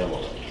called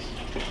amylase.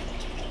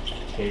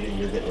 Katie,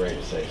 you're getting ready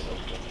to say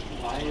something.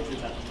 Why is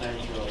it that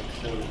plants are like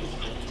so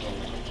resistant?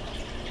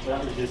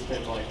 Not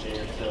resistant, like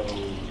they're so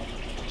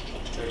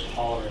they're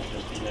tolerant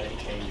of genetic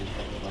changes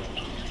that would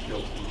like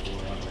kill people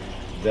or other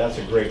animals? That's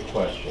a great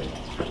question.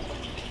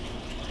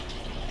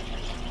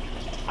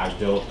 I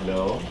don't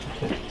know.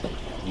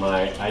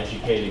 My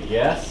educated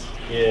guess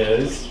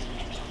is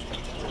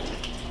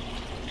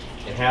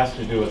it has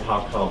to do with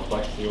how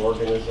complex the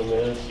organism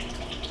is.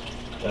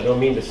 I don't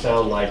mean to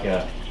sound like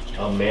a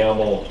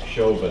mammal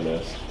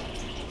chauvinist,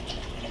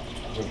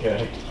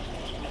 okay?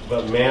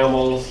 But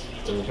mammals,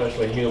 and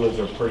especially humans,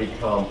 are pretty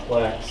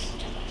complex.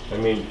 I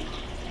mean,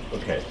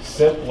 okay,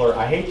 simpler,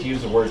 I hate to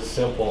use the word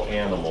simple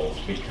animals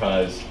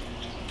because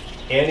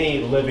any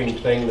living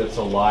thing that's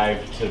alive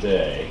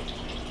today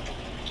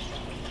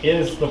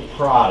is the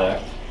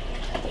product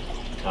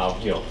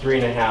of,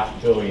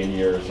 3.5 billion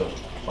years of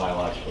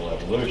biological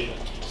evolution.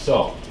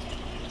 So,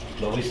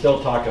 but we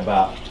still talk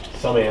about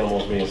some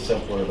animals being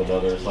simpler than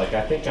others. Like,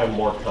 I think I'm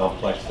more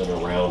complex than a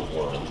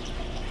roundworm.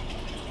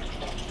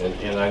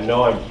 And I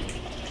know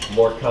I'm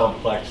more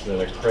complex than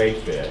a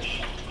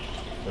crayfish.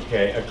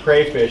 Okay, a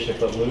crayfish,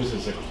 if it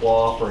loses a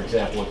claw, for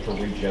example, it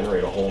can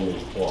regenerate a whole new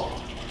claw.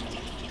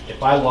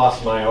 If I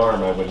lost my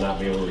arm, I would not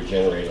be able to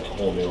regenerate a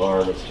whole new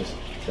arm. It's just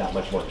that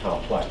much more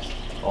complex.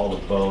 All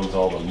the bones,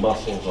 all the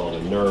muscles, all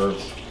the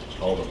nerves,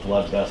 all the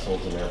blood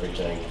vessels and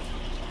everything.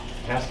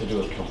 It has to do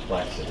with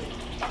complexity.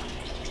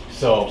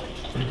 So,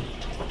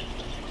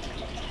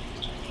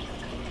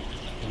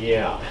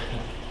 yeah,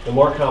 the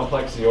more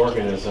complex the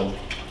organism,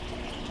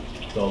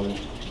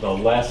 the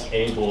less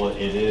able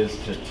it is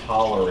to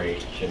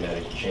tolerate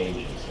genetic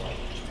changes like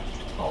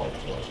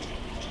polyploidy.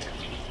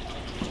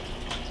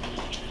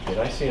 Did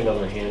I see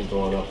another hand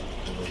going up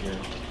over here?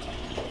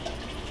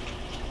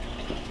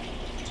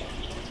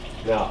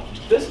 Now,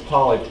 this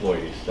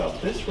polyploidy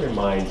stuff, this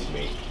reminds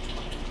me.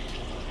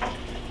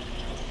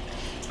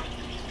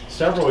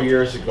 Several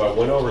years ago, I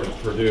went over to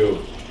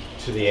Purdue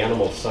to the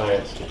animal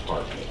science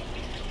department.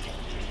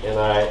 And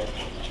I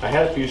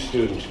had a few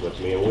students with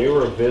me, and we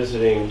were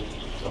visiting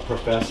a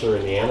professor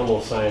in the animal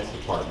science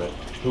department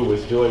who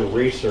was doing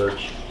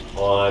research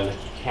on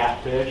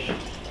catfish.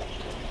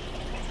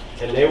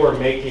 And they were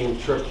making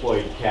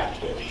triploid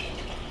catfish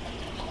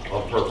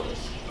on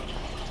purpose.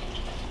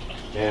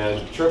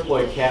 And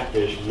triploid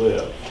catfish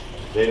live.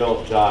 They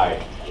don't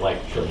die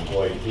like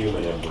triploid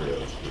human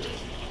embryos do.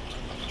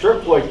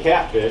 Triploid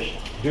catfish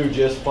do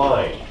just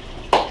fine.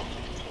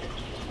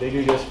 They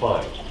do just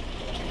fine.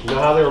 You know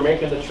how they were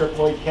making the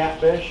triploid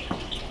catfish?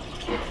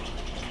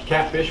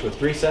 Catfish with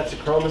 3 sets of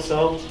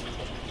chromosomes.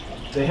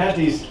 They had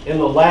these, in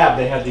the lab,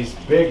 they had these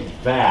big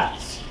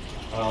vats.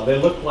 They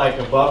looked like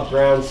above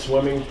ground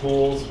swimming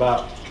pools.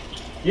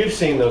 You've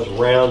seen those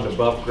round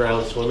above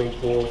ground swimming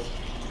pools.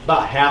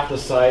 About half the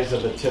size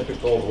of a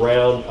typical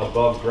round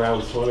above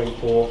ground swimming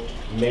pool,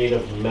 made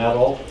of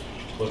metal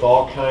with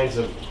all kinds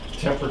of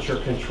temperature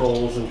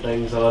controls and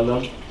things on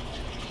them.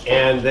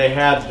 And they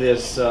had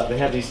this, they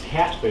had these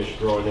catfish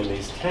growing in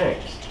these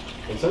tanks.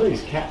 And some of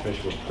these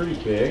catfish were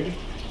pretty big.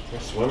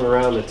 They're swimming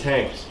around the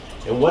tanks.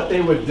 And what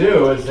they would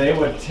do is they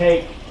would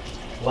take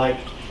like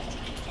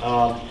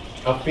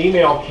a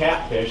female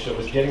catfish that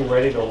was getting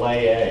ready to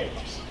lay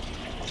eggs.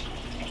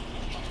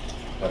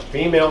 A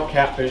female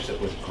catfish that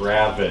was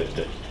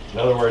gravid. In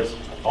other words,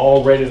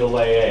 all ready to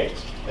lay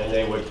eggs. And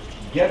they would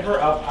get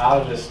her up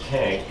out of this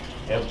tank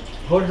and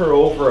put her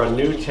over a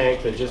new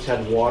tank that just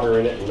had water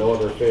in it and no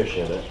other fish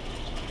in it.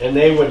 And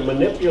they would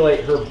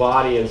manipulate her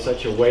body in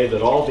such a way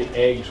that all the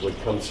eggs would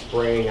come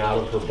spraying out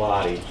of her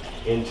body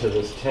into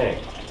this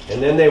tank.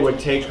 And then they would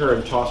take her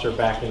and toss her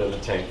back into the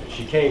tank that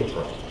she came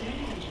from.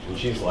 And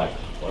she's like,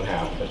 what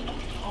happened?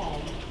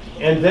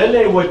 And then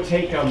they would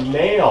take a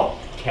male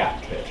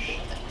catfish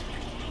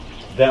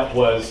that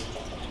was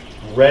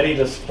ready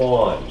to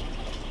spawn.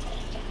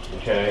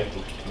 Okay?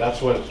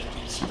 That's what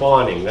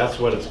spawning, that's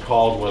what it's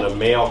called when a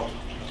male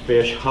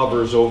fish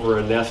hovers over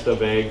a nest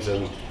of eggs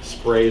and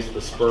sprays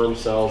the sperm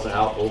cells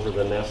out over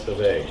the nest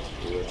of eggs.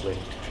 You with me?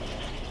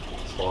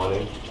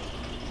 spawning.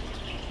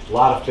 A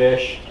lot of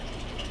fish,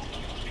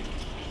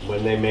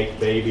 when they make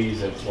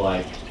babies, it's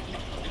like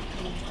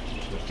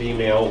the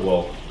female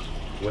will,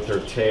 with her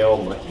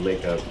tail,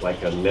 make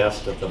like a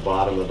nest at the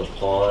bottom of the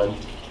pond,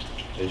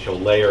 and she'll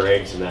lay her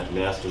eggs in that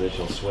nest, and then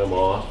she'll swim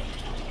off.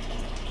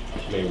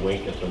 She may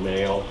wink at the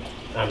male.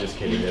 I'm just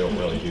kidding, they don't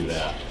really do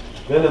that.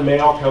 Then the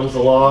male comes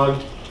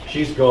along,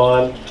 she's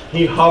gone,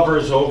 he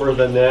hovers over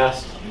the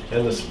nest,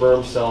 and the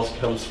sperm cells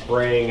come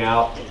spraying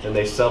out, and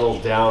they settle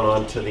down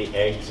onto the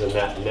eggs in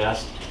that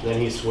nest. Then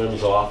he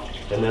swims off,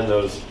 and then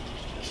those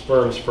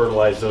sperms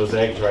fertilize those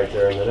eggs right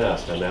there in the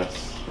nest, and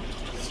that's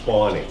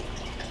spawning.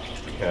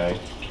 Okay?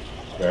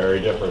 Very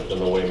different than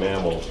the way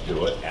mammals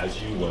do it,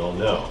 as you well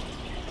know.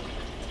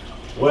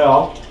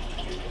 Well,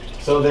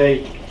 so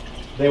they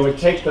would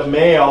take the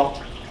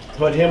male,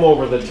 put him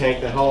over the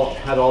tank that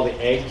had all the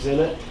eggs in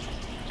it,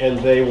 and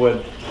they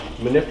would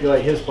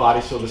manipulate his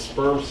body so the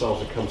sperm cells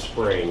would come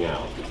spraying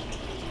out.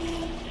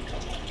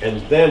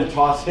 And then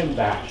toss him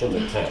back in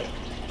the tank.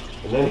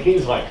 And then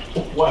he's like,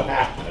 what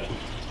happened?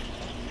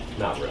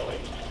 Not really,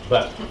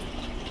 but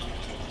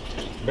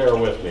bear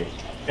with me.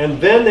 And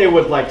then they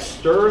would like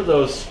stir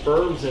those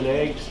sperms and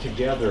eggs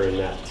together in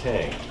that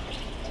tank.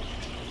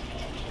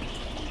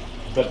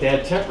 But they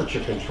had temperature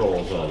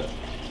controls on it.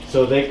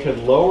 So they could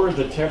lower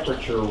the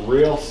temperature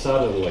real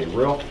suddenly,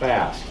 real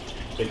fast.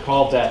 They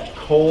called that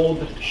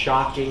cold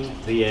shocking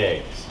the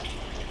eggs.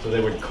 So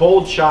they would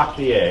cold shock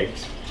the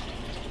eggs.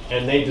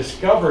 And they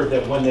discovered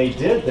that when they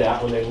did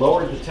that, when they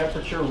lowered the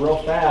temperature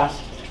real fast,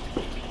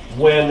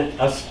 when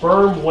a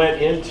sperm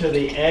went into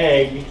the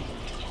egg,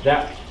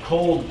 that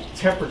cold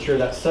temperature,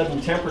 that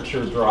sudden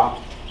temperature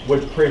drop,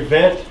 would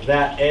prevent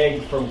that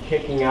egg from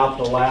kicking out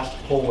the last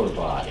polar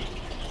body.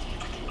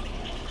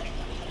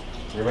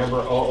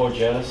 Remember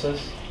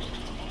oogenesis?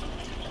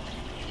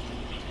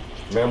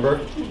 Remember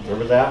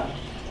that?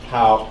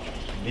 How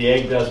the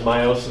egg does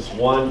meiosis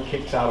 1,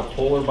 kicks out a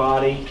polar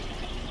body,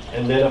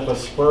 and then if a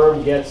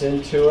sperm gets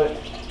into it,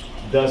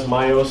 does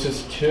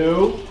meiosis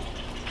 2,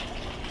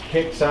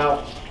 kicks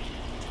out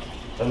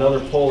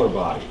another polar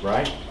body,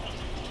 right?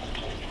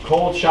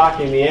 Cold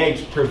shocking the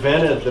eggs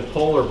prevented the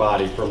polar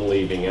body from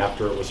leaving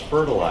after it was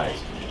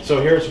fertilized.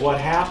 So here's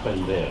what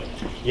happened then.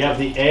 You have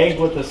the egg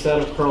with a set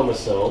of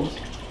chromosomes.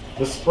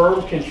 The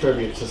sperm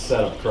contributes a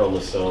set of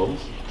chromosomes.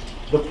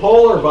 The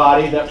polar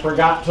body that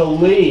forgot to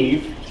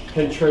leave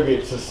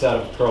contributes a set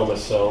of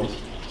chromosomes.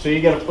 So you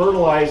get a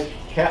fertilized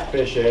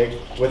catfish egg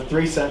with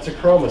 3 sets of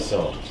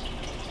chromosomes.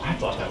 I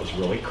thought that was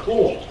really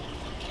cool.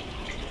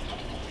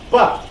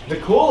 But the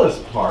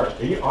coolest part,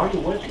 are you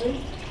with me?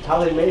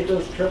 How they made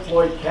those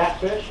triploid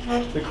catfish?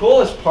 The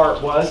coolest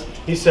part was,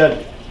 he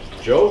said,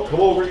 Joe, come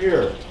over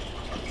here.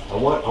 I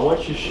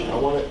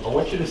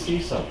want you to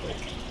see something.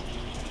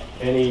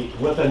 And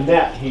with a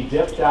net, he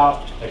dipped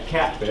out a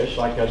catfish,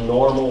 like a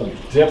normal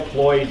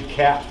diploid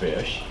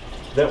catfish,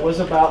 that was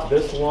about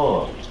this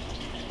long.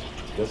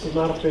 This is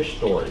not a fish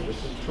story,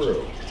 this is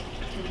true.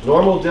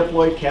 Normal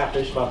diploid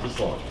catfish about this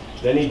long.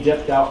 Then he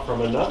dipped out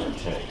from another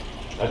tank,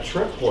 a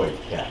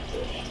triploid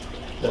catfish,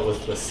 that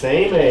was the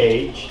same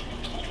age,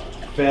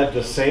 fed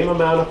the same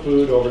amount of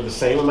food over the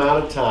same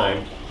amount of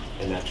time,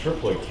 and that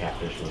triploid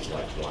catfish was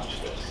like,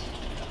 watch this,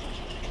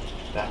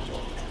 that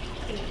long.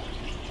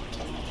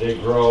 They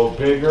grow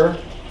bigger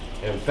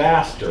and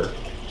faster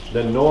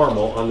than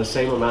normal on the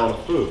same amount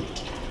of food.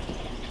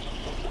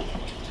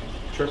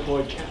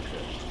 Triploid catfish.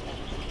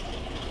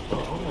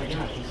 Oh my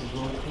gosh, this is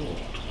really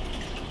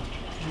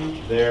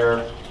cool.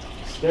 They're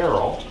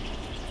sterile.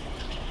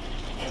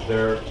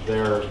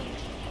 Their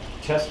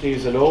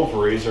testes and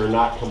ovaries are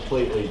not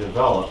completely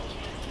developed.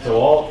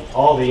 So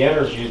all the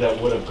energy that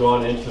would have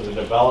gone into the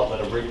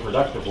development of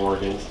reproductive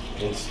organs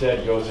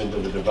instead goes into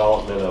the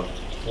development of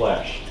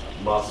flesh,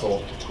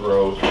 muscle,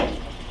 growth.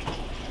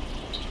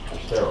 They're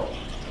sterile.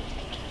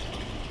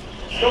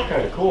 Still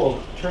kind of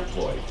cool,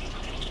 triploid.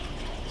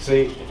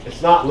 See,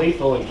 it's not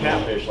lethal in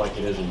catfish like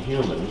it is in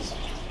humans,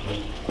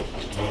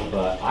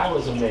 but I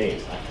was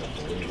amazed. I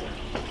couldn't believe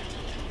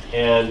it.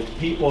 And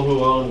people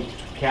who own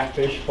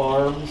catfish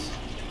farms,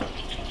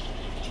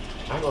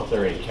 I don't know if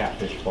there are any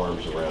catfish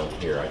farms around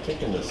here. I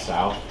think in the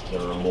south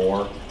there are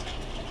more,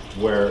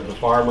 where the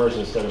farmers,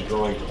 instead of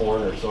growing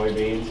corn or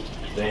soybeans,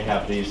 they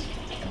have these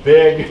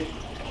big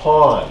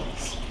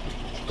ponds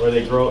where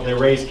they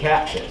raise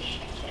catfish,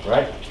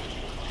 right?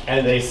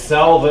 And they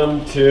sell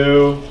them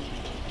to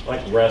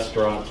like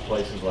restaurants,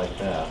 places like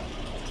that.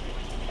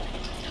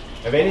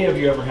 Have any of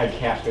you ever had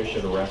catfish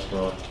at a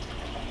restaurant?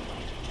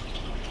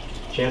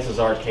 Chances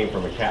are it came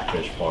from a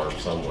catfish farm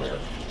somewhere.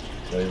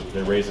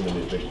 They raise them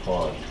in these big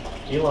ponds.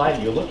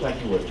 Eli, you look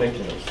like you were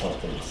thinking of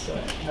something to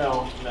say.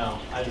 No.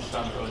 I just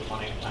found it really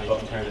funny how you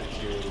compared it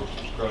to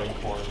growing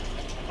corn.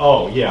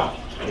 Oh, yeah.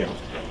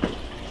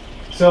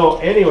 So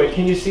anyway,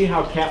 can you see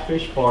how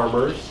catfish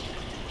farmers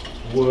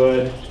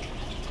would...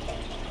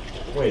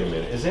 Wait a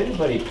minute. Is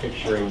anybody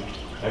picturing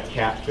a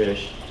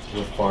catfish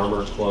with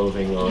farmer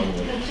clothing on?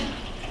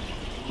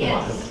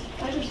 Yes.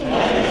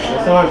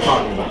 That's what I'm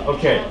talking about.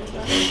 Okay.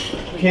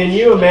 Can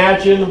you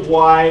imagine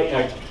why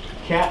a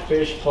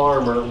catfish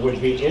farmer would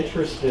be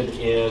interested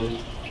in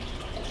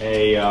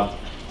a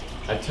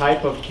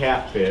type of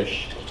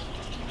catfish,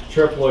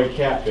 triploid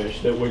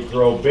catfish, that would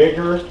grow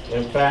bigger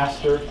and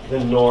faster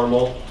than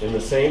normal in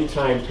the same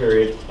time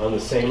period on the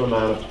same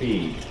amount of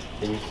feed.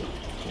 Can you see?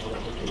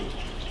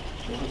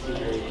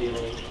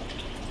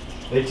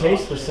 They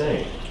taste the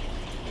same.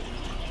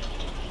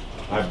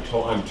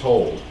 I'm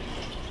told.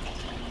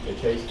 They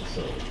taste the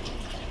same.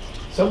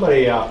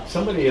 Somebody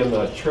in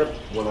the trip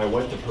when I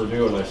went to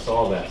Purdue and I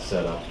saw that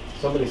setup,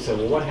 somebody said,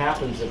 well, what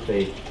happens if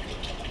they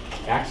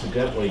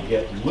accidentally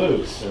get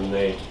loose and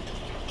they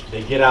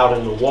get out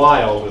in the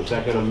wild? Is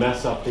that going to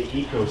mess up the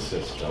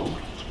ecosystem?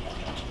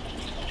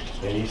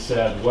 And he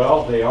said,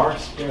 well, they are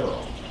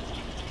sterile.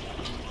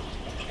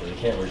 So they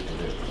can't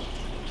reproduce.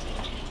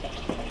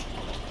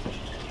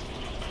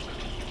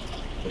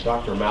 But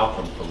Dr.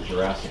 Malcolm from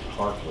Jurassic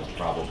Park would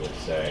probably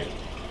say,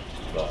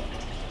 look,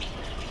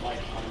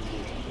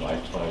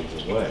 life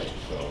finds a way.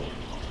 So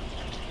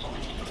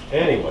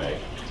anyway,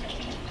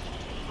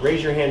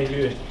 raise your hand if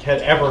you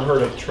had ever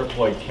heard of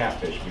triploid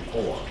catfish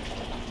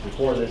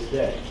before this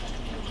day.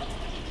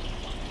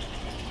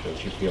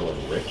 Don't you feel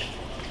enriched?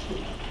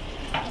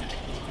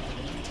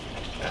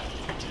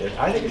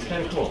 I think it's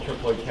kind of cool,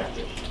 triploid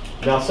catfish.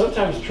 Now,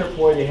 sometimes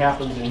triploidy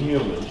happens in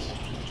humans.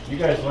 You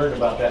guys learned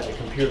about that in the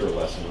computer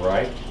lesson,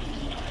 right?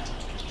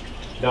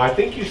 Now, I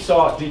think you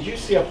saw, did you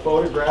see a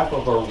photograph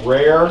of a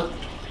rare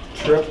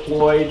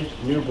triploid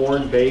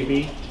newborn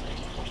baby?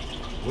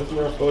 Wasn't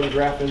there a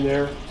photograph in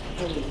there?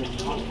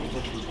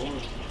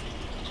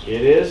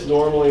 It is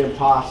normally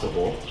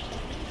impossible.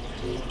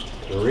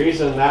 The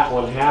reason that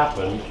one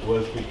happened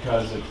was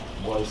because it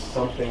was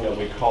something that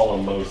we call a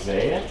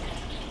mosaic.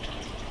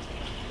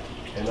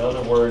 In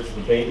other words,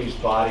 the baby's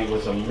body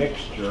was a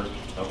mixture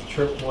of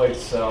triploid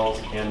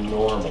cells and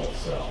normal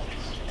cells.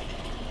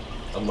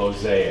 A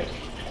mosaic.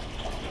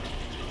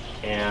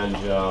 And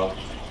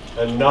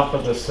enough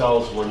of the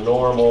cells were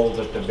normal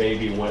that the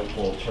baby went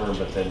full term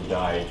but then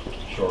died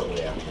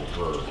shortly after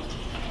birth.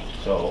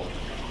 So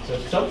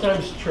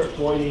sometimes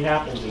triploidy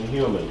happens in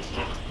humans.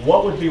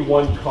 What would be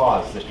one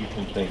cause that you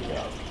can think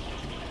of?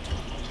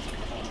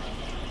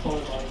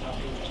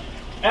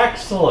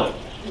 Excellent.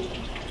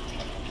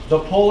 The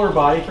polar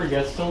body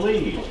forgets to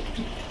leave.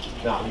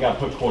 Now, you got to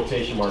put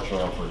quotation marks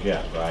around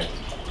forget, right?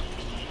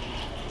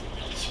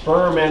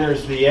 Sperm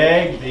enters the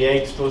egg. The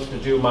egg's supposed to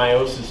do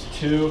meiosis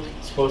 2.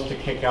 It's supposed to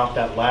kick out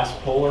that last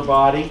polar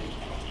body.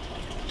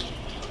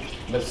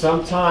 But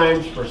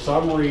sometimes, for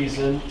some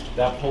reason,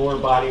 that polar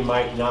body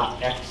might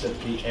not exit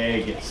the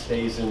egg. It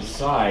stays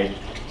inside.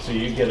 So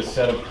you get a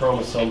set of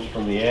chromosomes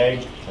from the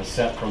egg, a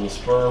set from the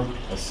sperm,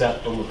 a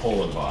set from the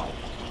polar body.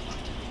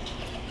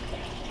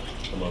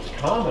 The most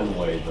common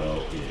way,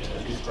 though,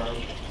 is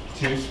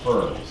two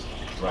sperms.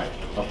 Right.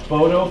 A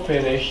photo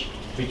finish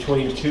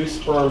between two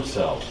sperm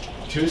cells.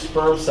 Two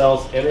sperm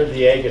cells enter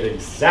the egg at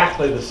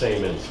exactly the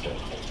same instant.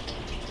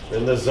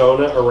 Then the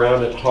zona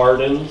around it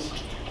hardens,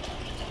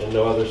 and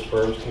no other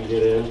sperms can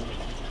get in.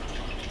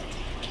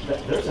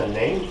 There's a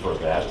name for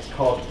that. It's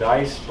called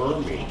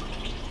dispermy.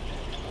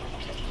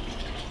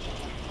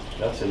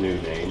 That's a new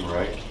name,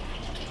 right?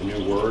 A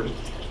new word.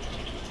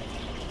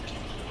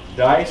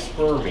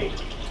 Dispermy.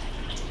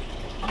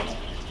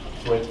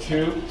 When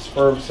two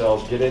sperm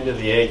cells get into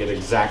the egg at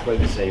exactly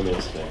the same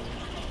instant.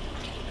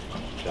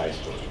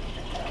 Dispermy.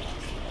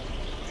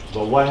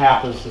 But what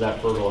happens to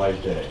that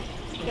fertilized egg?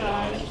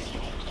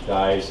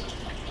 Dies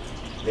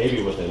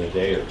maybe within a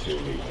day or two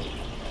even.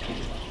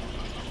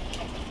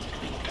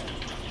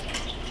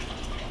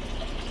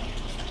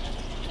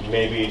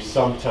 Maybe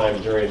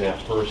sometime during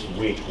that first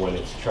week when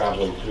it's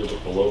traveling through the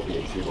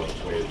fallopian tube on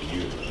its way to the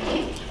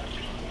uterus.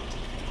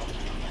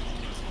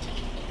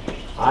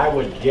 I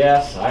would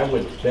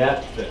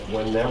bet that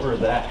whenever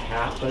that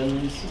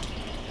happens,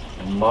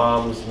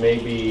 mom's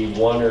maybe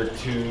 1 or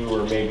 2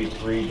 or maybe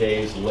 3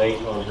 days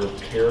late on her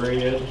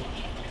period.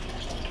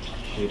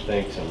 She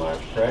thinks, am I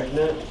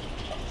pregnant?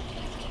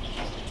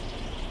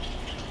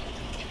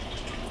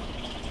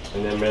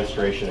 And then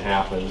menstruation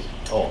happens.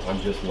 Oh, I'm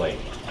just late.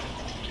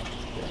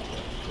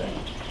 That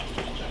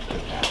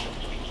could happen.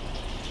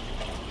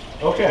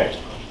 Okay.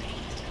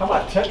 How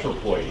about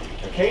tetraploidy?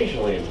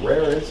 Occasionally, in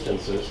rare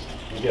instances,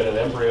 you get an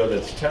embryo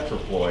that's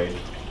tetraploid,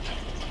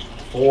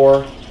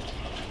 4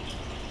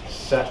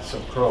 sets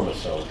of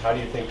chromosomes. How do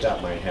you think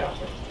that might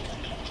happen?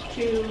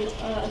 2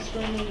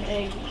 sperm and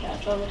egg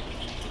that both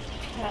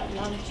have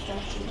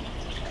non-disjunction.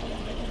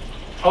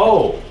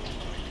 Oh!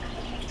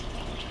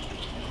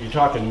 You're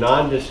talking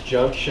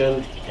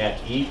non-disjunction at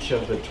each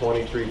of the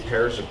 23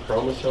 pairs of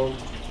chromosomes?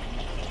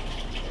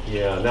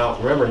 Yeah, now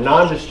remember,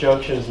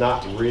 non-disjunction is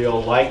not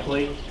real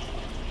likely.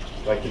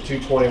 Like the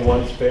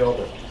 221s fail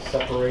to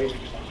separate.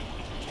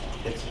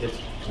 It's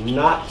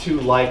not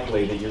too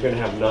likely that you're going to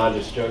have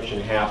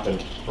non-disjunction happen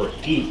for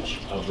each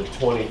of the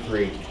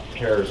 23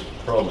 pairs of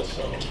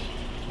chromosomes.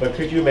 But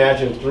could you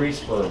imagine 3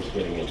 sperms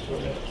getting into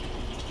an egg?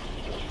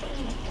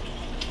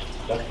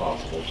 That's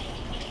possible.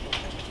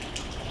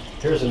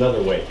 Here's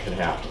another way it could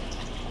happen.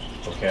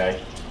 Okay?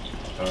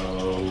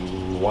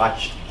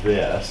 Watch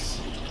this.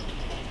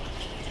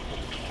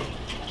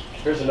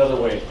 Here's another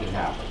way it could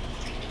happen.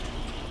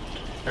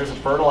 Here's a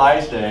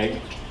fertilized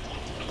egg.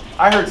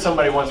 I heard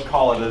somebody once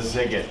call it a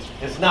zygote.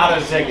 It's not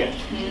a zygote.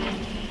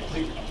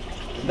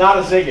 It's not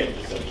a zygote.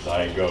 It's a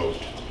zygote.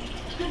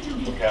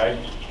 Okay?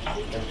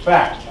 In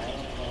fact,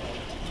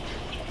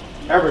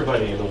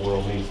 everybody in the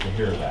world needs to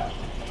hear that.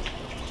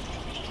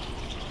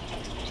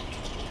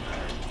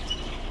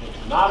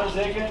 It's not a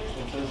zygote,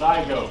 it's a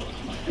zygote.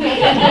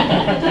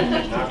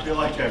 Now I feel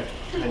like I've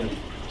kind of...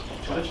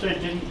 What if they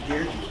didn't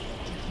hear you?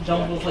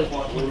 Dumbledore's like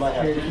watching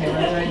security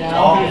cameras right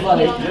now. He's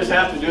like, We just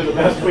have to do the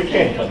best we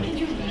can.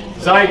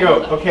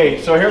 Zygote. Okay,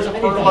 so here's a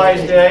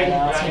fertilized egg.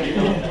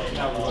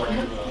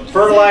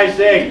 Fertilized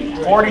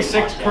egg.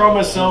 46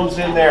 chromosomes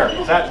in there.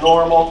 Is that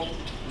normal?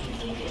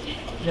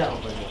 no.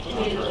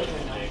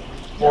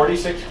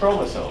 46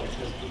 chromosomes.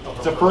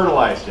 It's a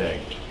fertilized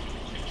egg.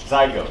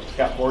 Zygote. It's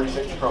got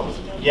 46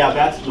 chromosomes. Yeah,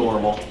 that's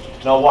normal.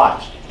 Now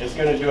watch. It's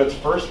going to do its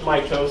first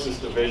mitosis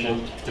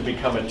division to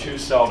become a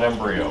two-celled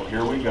embryo.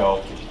 Here we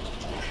go.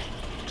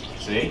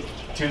 See?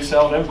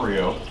 Two-celled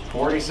embryo.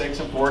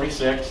 46 and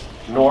 46.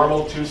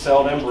 Normal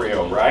two-celled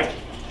embryo, right?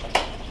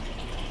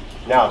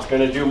 Now it's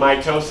going to do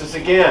mitosis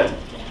again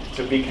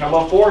to become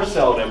a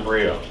four-celled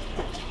embryo.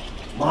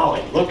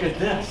 Molly, look at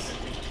this.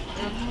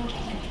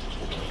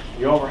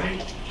 You all right?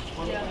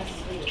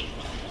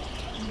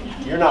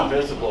 You're not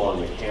visible on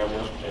the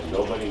camera, and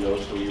nobody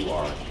knows who you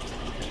are.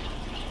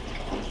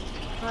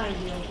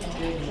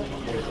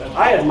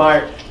 I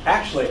admire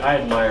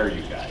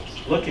you guys.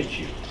 Look at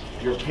you.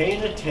 You're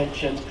paying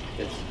attention.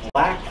 It's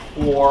Black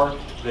 4,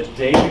 the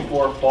day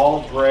before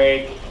fall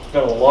break. It's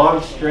been a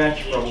long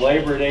stretch from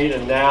Labor Day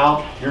to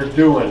now. You're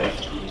doing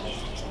it.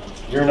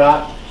 You're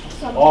not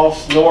all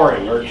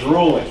snoring or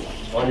drooling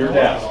on your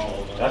desk.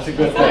 That's a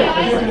good thing.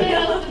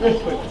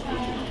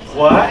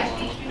 What?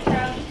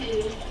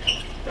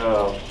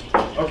 Oh.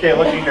 Okay,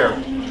 look at here.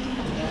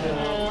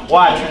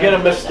 Watch, you get a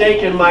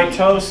mistaken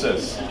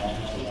mitosis.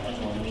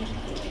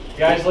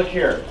 Guys, look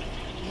here.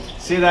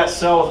 See that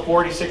cell with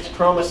 46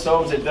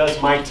 chromosomes? It does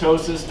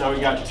mitosis. Now we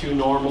got two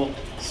normal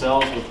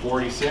cells with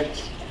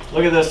 46.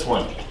 Look at this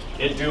one.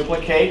 It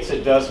duplicates.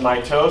 It does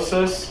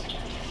mitosis.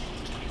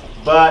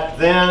 But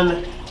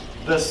then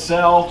the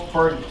cell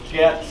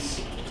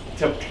forgets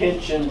to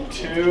pinch in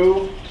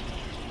two.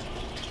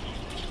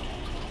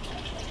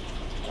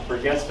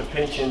 Forgets to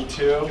pinch in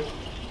two.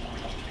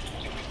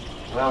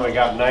 Now we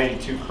got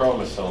 92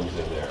 chromosomes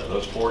in there.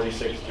 Those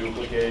 46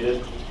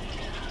 duplicated.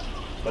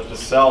 But the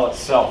cell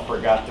itself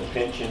forgot to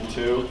pinch in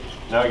two.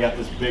 Now we got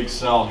this big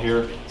cell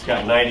here. It's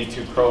got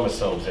 92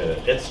 chromosomes in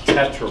it. It's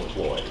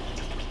tetraploid.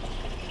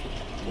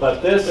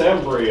 But this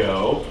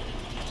embryo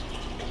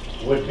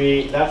would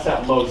be, that's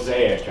that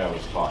mosaic I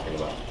was talking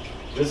about.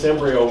 This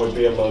embryo would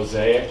be a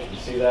mosaic. You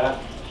see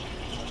that?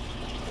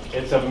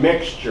 It's a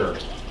mixture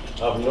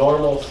of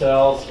normal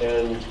cells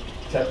and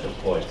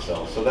tetraploid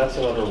cells. So that's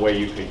another way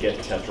you could get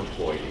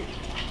tetraploidy.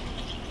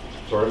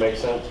 Sort of make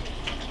sense?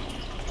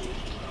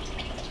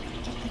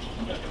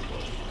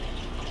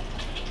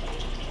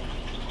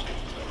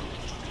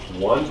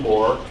 One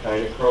more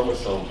kind of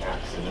chromosome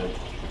accident.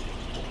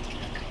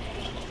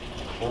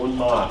 Un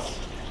mas.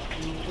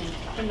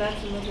 And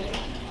that's a mosaic.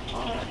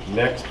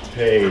 Next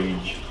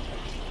page.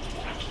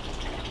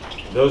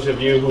 Those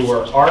of you who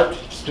are art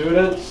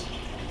students,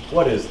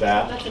 what is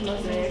that? That's a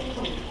mosaic.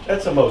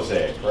 That's a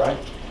mosaic, right?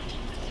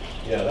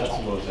 Yeah, that's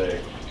a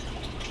mosaic.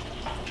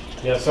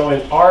 Yeah, so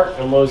in art,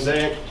 a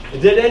mosaic.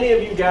 Did any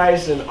of you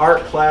guys in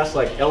art class,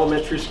 like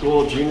elementary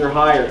school, junior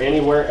high, or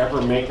anywhere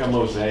ever make a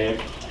mosaic?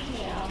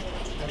 Yeah.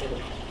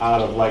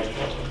 Out of like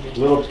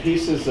little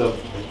pieces of,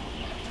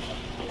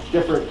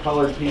 different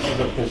colored pieces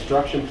of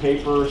construction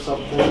paper or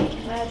something?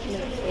 That's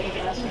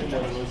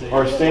mosaic.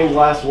 Or stained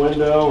glass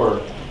window,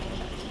 or...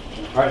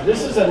 All right,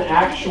 this is an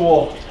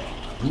actual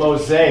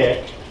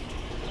mosaic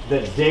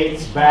that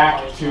dates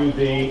back to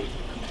the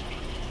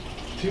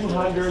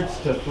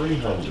 200s to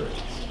 300s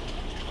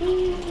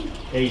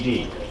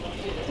AD.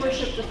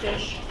 Worship the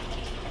fish.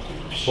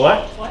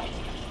 What? What?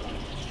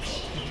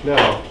 No.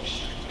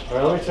 All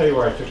right, let me tell you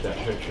where I took that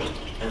picture.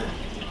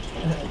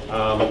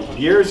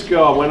 Years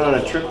ago, I went on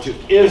a trip to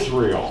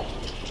Israel.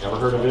 Ever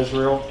heard of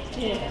Israel?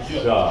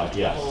 Yeah.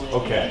 Yes.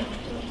 Okay.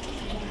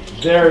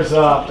 There's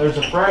a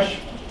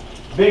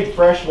big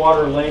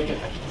freshwater lake.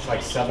 It's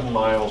like 7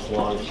 miles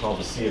long. It's called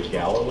the Sea of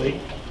Galilee,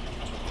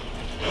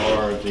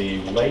 or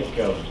the Lake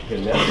of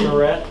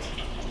Gennesaret.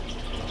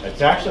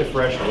 It's actually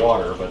fresh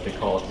water, but they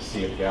call it the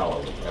Sea of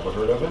Galilee. Ever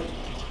heard of it?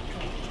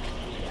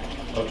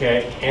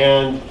 Okay,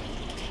 and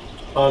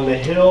on the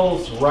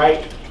hills,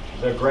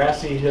 the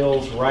grassy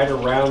hills right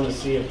around the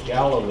Sea of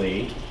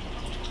Galilee,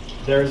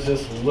 there's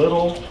this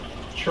little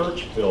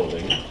church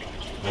building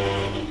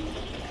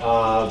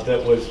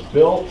that was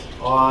built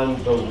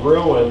on the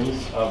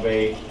ruins of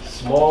a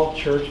small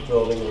church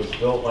building that was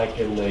built like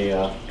in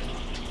the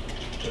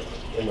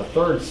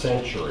 3rd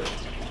century.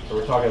 So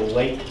we're talking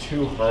late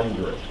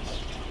 200s.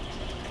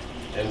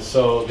 And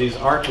so these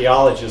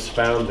archaeologists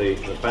found the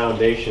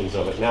foundations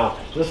of it. Now,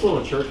 this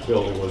little church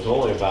building was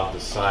only about the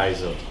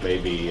size of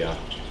maybe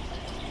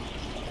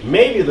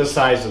the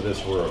size of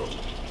this room.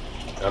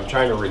 I'm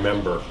trying to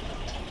remember.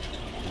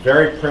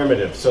 Very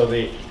primitive. So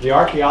the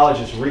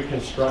archaeologists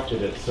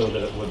reconstructed it so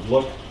that it would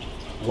look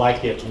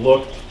like it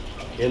looked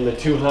in the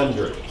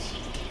 200s.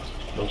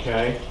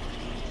 Okay?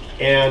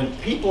 And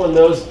people in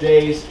those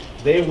days,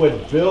 they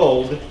would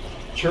build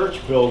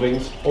church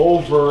buildings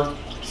over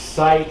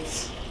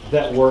sites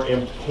that were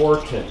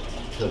important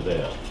to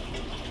them.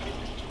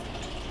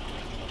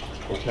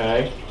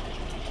 Okay?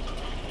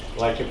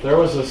 Like if there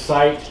was a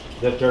site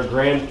that their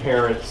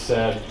grandparents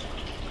said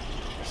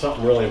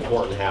something really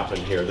important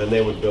happened here, then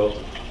they would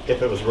build,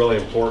 if it was really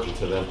important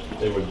to them,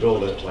 they would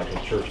build it like a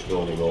church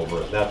building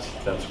over it. That's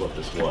what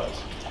this was.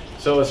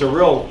 So it's a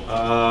real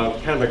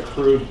kind of a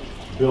crude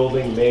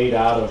building made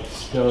out of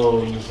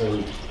stones,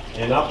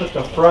 and up at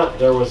the front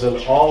there was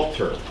an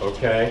altar,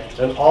 okay?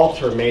 An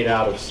altar made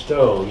out of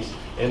stones,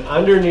 and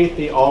underneath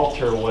the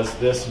altar was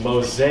this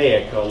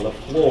mosaic on the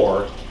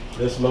floor,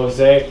 this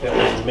mosaic that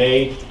was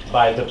made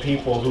by the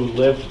people who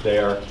lived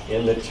there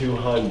in the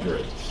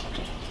 200s.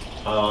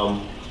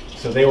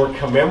 So they were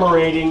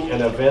commemorating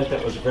an event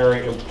that was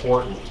very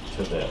important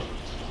to them.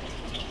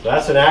 So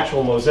that's an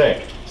actual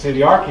mosaic. See,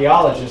 the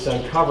archaeologists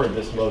uncovered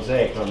this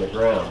mosaic on the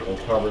ground,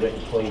 uncovered it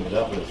and cleaned it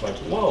up, and it's like,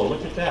 whoa,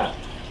 look at that.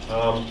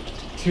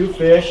 2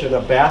 fish and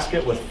a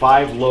basket with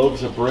 5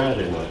 loaves of bread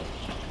in it.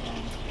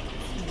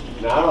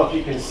 Now, I don't know if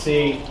you can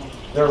see,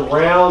 they're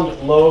round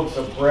loaves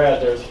of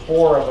bread. There's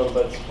 4 of them,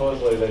 but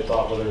supposedly they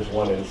thought, well, there's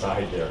 1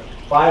 inside there.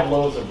 5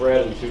 loaves of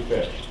bread and 2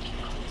 fish.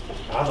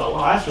 I thought,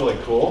 wow, that's really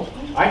cool.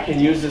 I can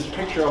use this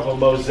picture of a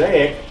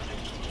mosaic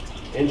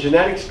in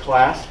genetics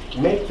class,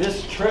 make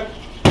this trip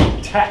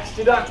tax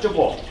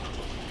deductible.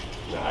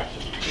 No,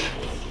 actually,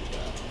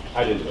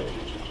 I didn't really.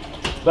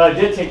 But I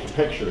did take the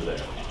picture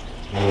there.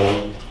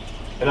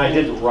 And I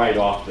didn't write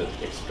off the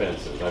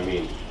expenses. I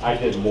mean, I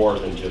did more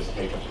than just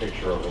take a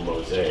picture of a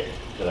mosaic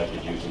that I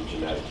could use in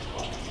genetics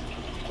class.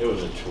 It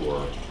was a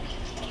tour.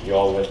 You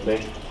all with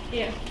me?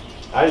 Yeah.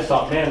 I just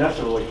thought, man, that's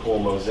a really cool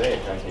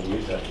mosaic. I can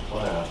use that in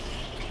class.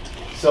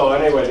 So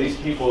anyway, these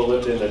people who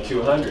lived in the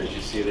 200s,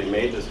 you see, they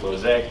made this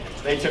mosaic.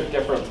 They took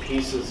different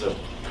pieces of,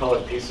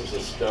 colored pieces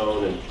of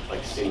stone and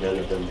like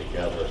cemented them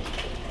together.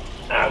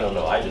 I don't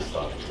know, I just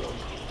thought it was real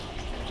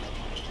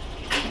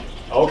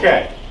cool.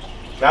 Okay,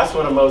 that's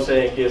what a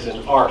mosaic is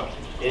in art.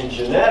 In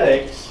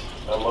genetics,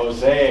 a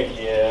mosaic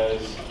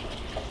is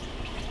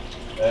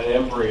an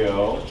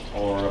embryo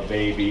or a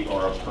baby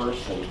or a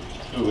person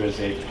who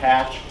is a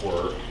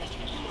patchwork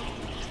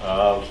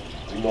of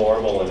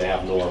normal and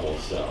abnormal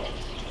cells.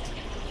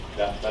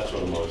 That's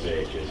what a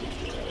mosaic is in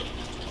genetics.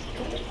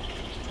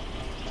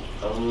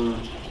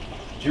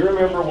 Do you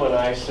remember when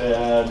I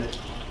said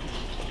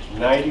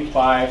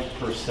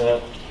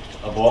 95%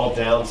 of all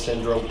Down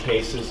syndrome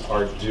cases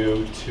are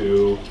due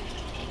to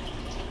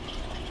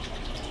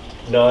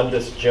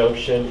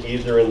non-disjunction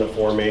either in the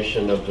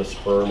formation of the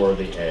sperm or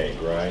the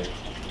egg, right?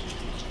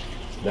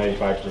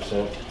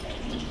 95%?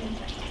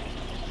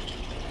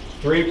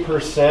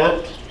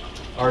 3%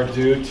 are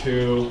due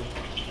to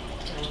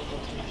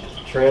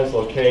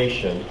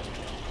translocation.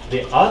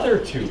 The other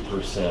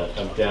 2%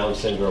 of Down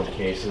syndrome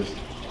cases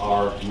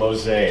are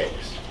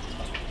mosaics.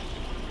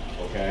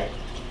 Okay?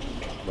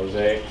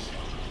 Mosaics.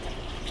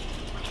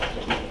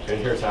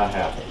 And here's how it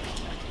happens.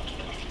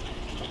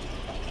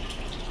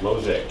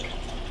 Mosaic.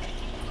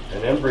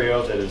 An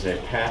embryo that is a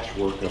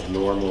patchwork of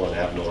normal and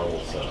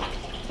abnormal cells.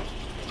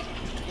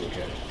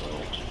 Okay, so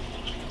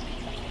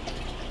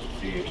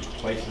let's see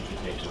places to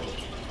take those.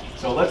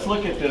 So let's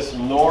look at this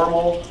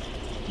normal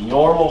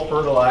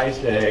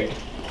fertilized egg.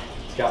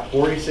 It's got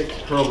 46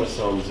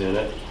 chromosomes in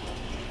it.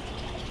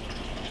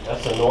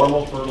 That's a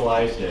normal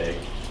fertilized egg.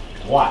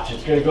 Watch,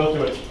 it's going to go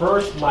through its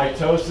first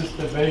mitosis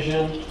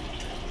division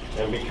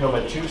and become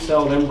a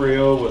 2-celled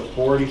embryo with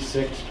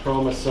 46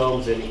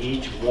 chromosomes in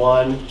each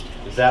one.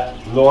 Is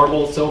that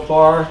normal so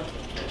far?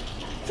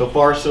 So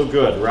far, so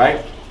good,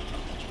 right?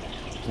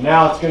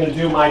 Now it's going to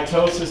do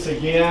mitosis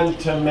again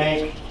to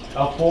make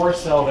a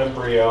 4-celled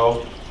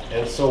embryo.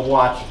 And so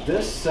watch,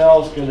 this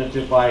cell's going to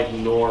divide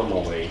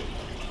normally.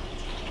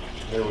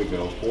 There we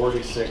go,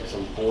 46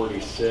 and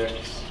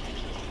 46.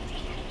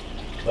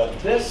 But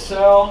this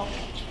cell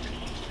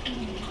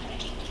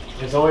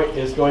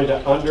is going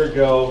to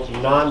undergo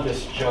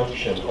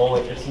non-disjunction.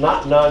 Only it's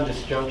not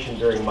non-disjunction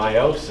during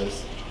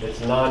meiosis, it's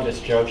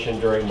non-disjunction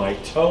during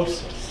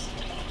mitosis.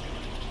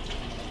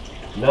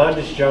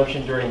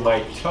 Non-disjunction during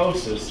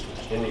mitosis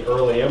in the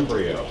early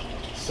embryo.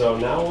 So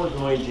now we're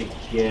going to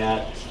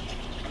get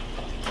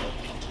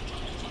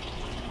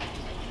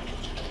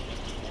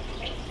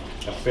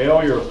a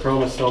failure of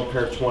chromosome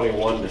pair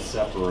 21 to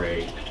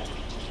separate.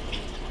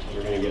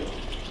 We're going to get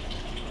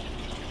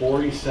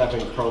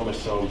 47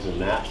 chromosomes in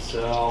that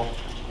cell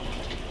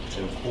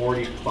and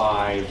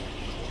 45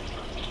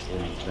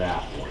 in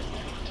that one.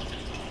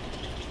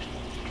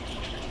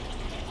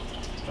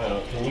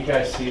 Can you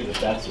guys see that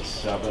that's a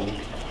 7?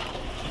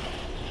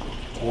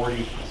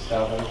 47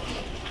 47.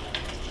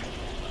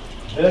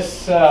 This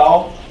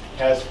cell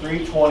has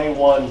 3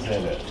 21s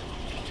in it.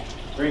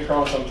 3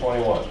 chromosome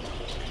 21s.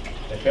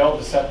 They failed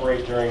to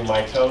separate during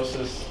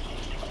mitosis.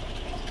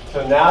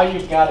 So now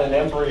you've got an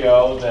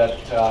embryo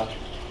that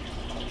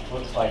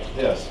looks like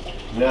this.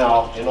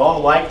 Now, in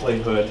all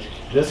likelihood,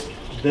 this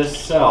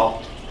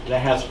cell that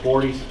has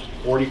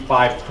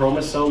 45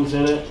 chromosomes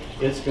in it,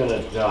 it's going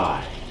to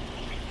die.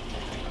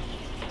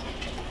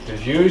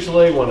 Because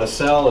usually when a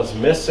cell is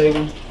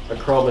missing a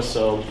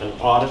chromosome, an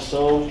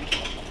autosome,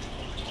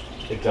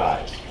 it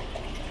dies.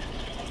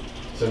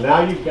 So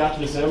now you've got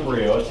this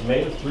embryo. It's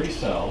made of 3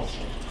 cells.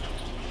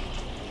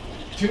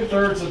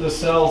 2/3 of the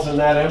cells in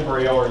that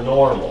embryo are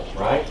normal,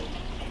 right?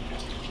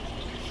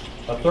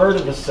 1/3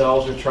 of the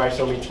cells are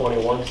trisomy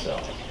 21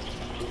 cells.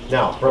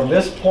 Now, from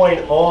this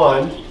point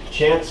on,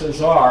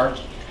 chances are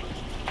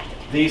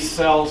these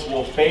cells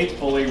will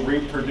faithfully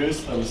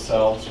reproduce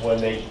themselves when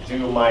they do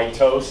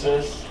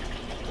mitosis.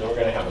 Then we're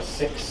going to have a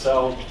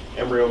 6-cell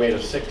embryo made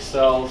of 6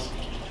 cells,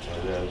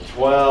 and then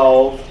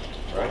 12,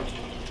 right?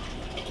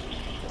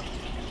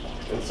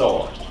 And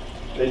so on.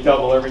 They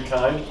double every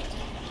time.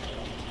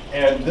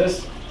 And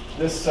this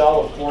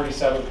cell of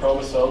 47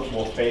 chromosomes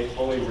will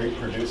faithfully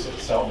reproduce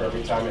itself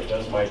every time it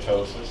does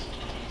mitosis.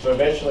 So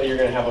eventually you're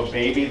going to have a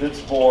baby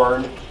that's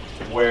born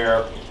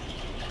where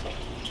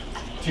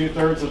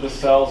 2/3 of the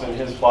cells in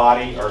his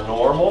body are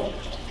normal,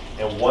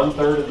 and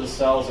 1/3 of the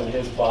cells in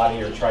his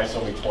body are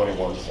trisomy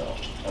 21 cells.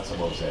 That's a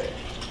mosaic.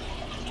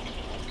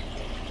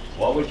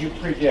 What would you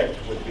predict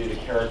would be the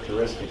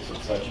characteristics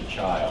of such a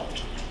child?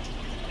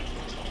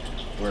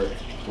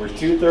 Where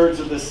 2/3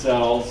 of the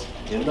cells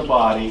in the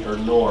body are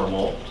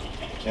normal,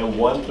 and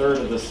 1/3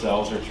 of the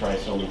cells are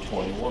trisomy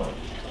 21.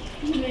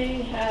 He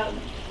may have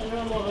a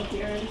normal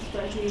appearance,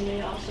 but he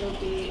may also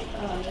be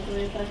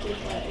mentally affected.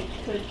 But it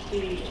could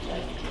be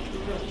like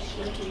really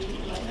slicky. He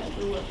might have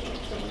to work with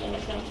someone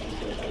else down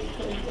so that he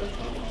could work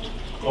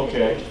on.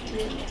 Okay.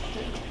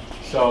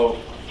 So,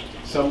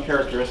 some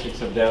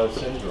characteristics of Down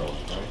syndrome,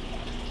 right?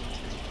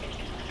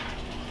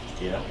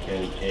 Yeah,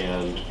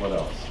 and what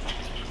else?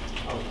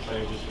 I would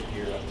say just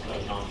appear as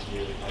a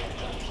non-severe type of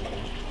Down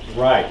syndrome.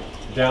 Right,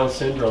 Down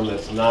syndrome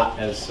that's not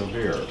as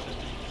severe.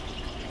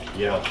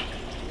 Yeah,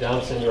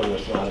 Down syndrome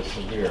that's not as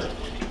severe.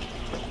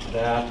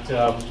 That,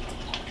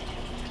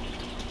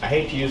 I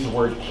hate to use the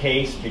word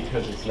case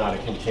because it's not a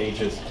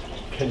contagious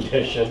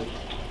condition.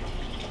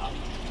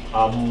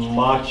 A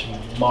much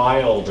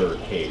milder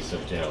case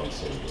of Down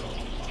syndrome.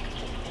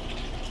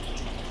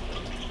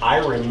 I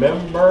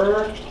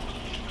remember,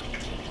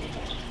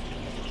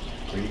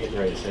 were you getting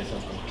ready to say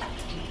something?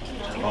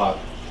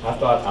 I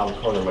thought out of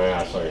the corner of my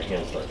eye I saw your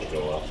hand start to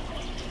go up.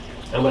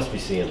 I must be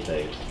seeing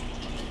things.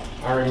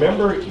 I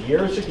remember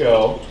years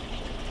ago,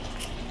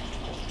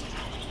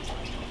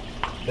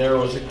 there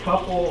was a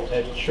couple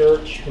at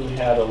church who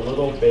had a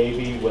little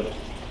baby with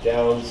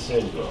Down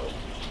syndrome.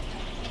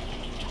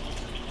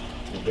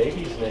 The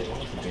baby's name, what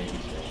was the baby's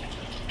name?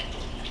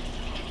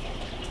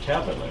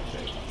 Kevin, I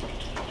think.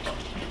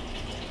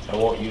 I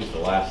won't use the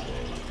last name.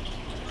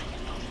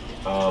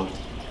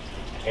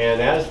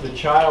 And as the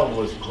child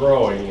was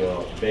growing, you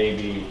know,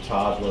 baby,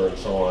 toddler, and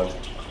so on,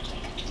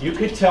 you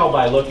could tell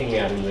by looking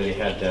at him that he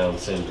had Down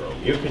syndrome.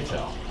 You could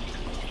tell.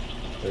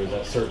 There was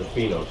that certain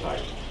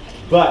phenotype.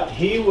 But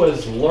he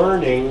was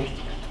learning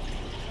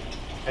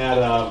at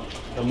a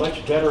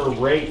much better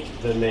rate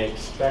than they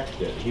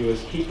expected. He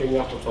was keeping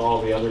up with all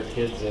the other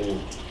kids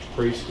in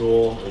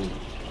preschool, and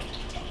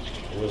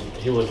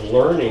he was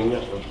learning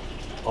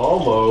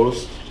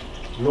almost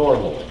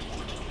normally.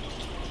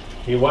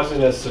 He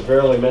wasn't as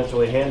severely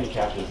mentally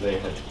handicapped as they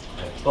had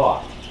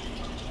thought.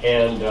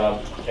 And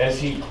as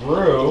he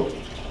grew,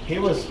 he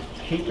was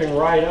keeping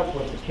right up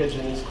with the kids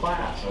in his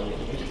class. I mean,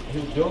 he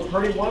was doing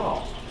pretty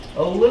well.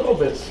 A little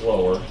bit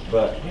slower,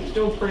 but he was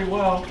doing pretty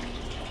well.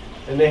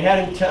 And they had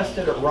him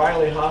tested at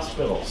Riley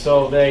Hospital.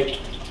 So at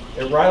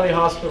Riley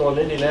Hospital in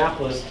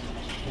Indianapolis,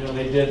 you know,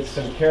 they did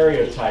some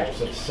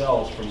karyotypes of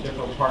cells from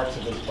different parts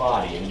of his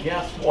body. And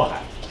guess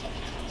what?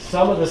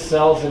 Some of the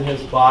cells in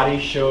his body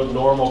showed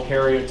normal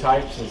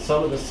karyotypes, and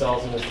some of the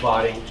cells in his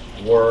body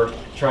were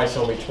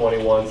trisomy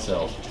 21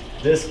 cells.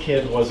 This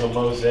kid was a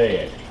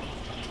mosaic.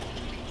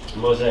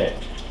 Mosaic.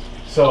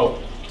 So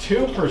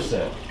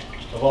 2%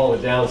 of all the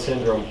Down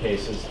syndrome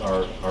cases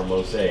are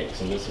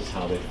mosaics, and this is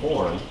how they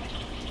form.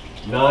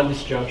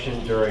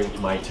 Non-disjunction during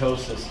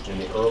mitosis in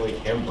the early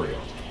embryo.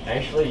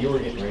 Actually, you were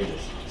getting ready to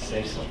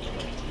say something.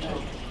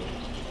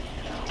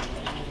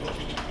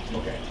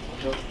 Okay.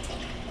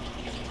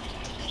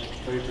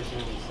 30% of the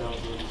cells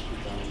will just be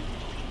done.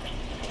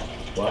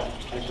 What?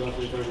 Like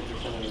roughly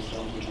 30% of the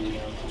cells would be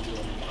Down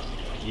syndrome.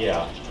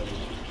 Yeah,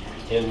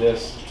 in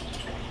this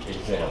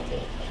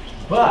example.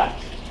 But,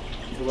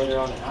 So later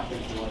on it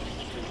happens, so what's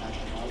the impact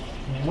on that?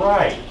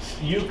 right,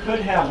 you could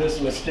have this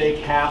mistake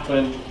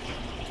happen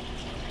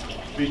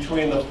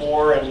between the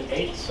 4 and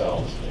 8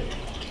 cell stage,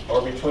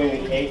 or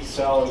between the 8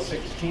 cell and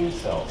 16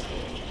 cell stage.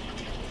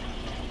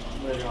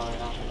 Later on it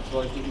happens. So,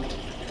 like,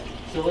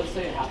 so let's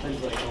say it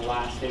happens like the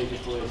last stage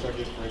before they start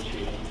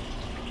differentiating.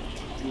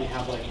 you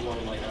have like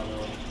one, like, I don't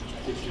know,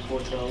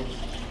 64 cells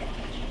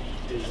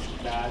is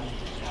bad,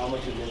 how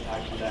much of an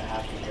impact would that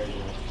have compared to?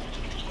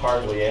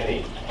 Hardly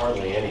any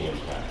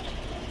impact.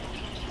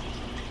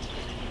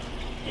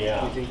 Do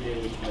Yeah. you think they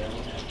would know?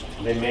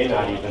 They may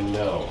not even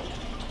know.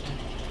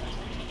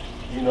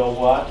 You know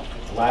what?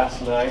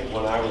 Last night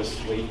when I was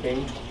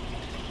sleeping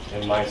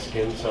and my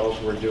skin cells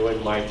were doing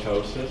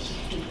mitosis,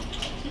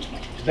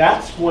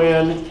 that's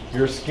when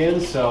your skin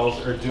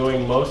cells are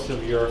doing most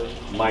of your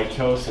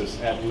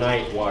mitosis at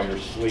night while you're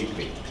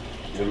sleeping.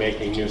 You're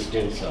making new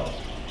skin cells.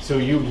 So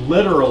you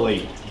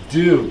literally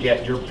do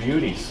get your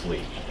beauty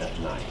sleep at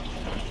night.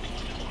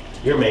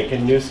 You're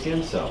making new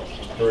skin cells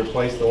to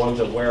replace the ones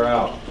that wear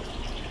out.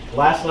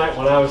 Last night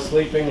when I was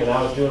sleeping and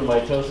I was doing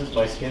mitosis,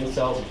 my skin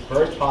cells, it's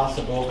very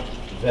possible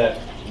that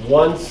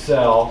one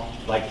cell,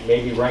 like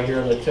maybe right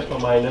here on the tip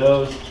of my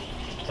nose,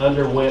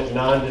 underwent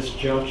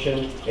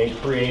non-disjunction and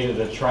created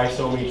a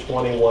trisomy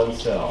 21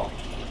 cell.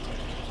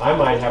 I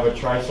might have a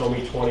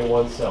trisomy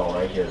 21 cell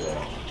right here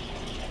now.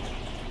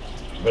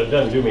 But it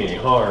doesn't do me any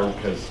harm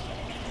because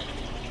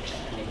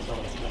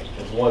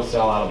it's one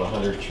cell out of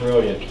 100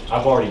 trillion.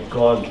 I've already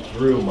gone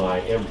through my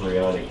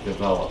embryonic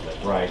development,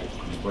 right?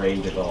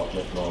 Brain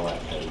development and all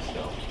that kind of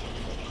stuff.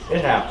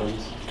 It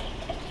happens.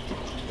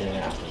 It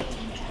happens.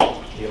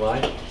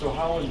 Eli? So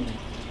how in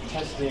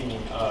testing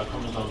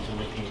chromosomes and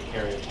making a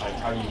karyotype,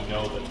 how do you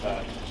know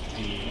that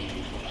the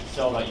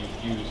cell that you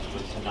used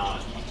was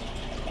not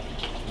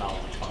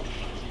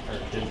malfunctioning or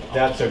didn't function?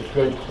 That's a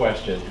good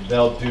question.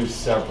 They'll do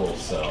several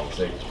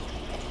cells,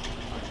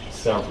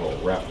 several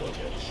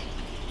replicates.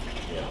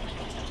 Yeah,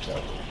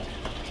 several.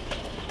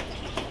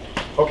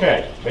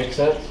 Okay, makes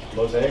sense?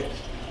 Mosaics?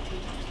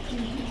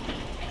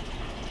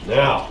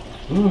 Now,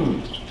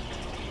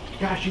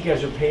 gosh, you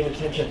guys are paying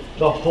attention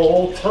the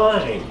whole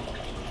time.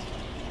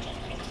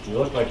 You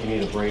look like you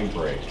need a brain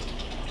break,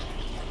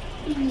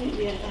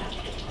 Yeah.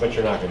 but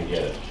you're not going to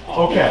get it.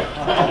 Okay,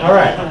 all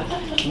right.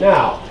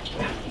 Now,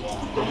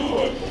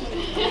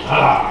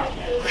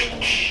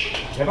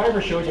 have I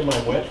ever showed you my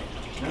whip?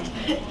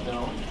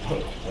 No.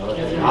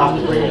 Okay, I'll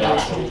have to bring it out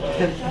sometime.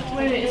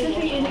 Wait a minute, isn't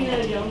the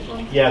Indiana Jones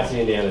one? Yeah, it's the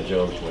Indiana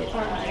Jones whip.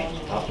 All right.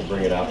 I'll have to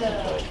bring it out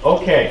sometime.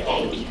 Okay,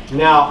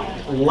 now,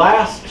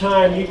 last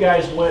time you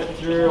guys went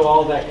through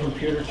all that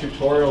computer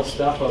tutorial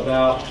stuff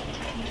about,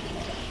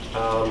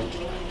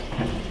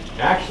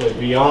 actually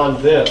beyond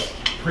this,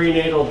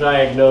 prenatal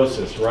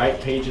diagnosis, right?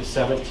 Pages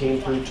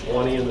 17 through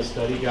 20 in the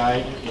study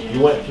guide.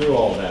 You went through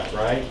all that,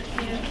 right?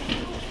 Yeah.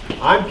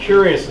 I'm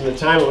curious in the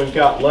time that we've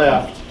got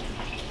left,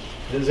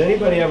 does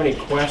anybody have any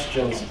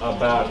questions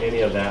about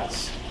any of that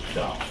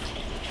stuff?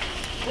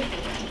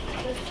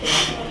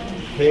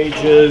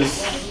 Pages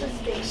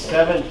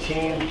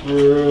 17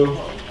 through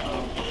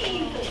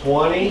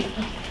 20.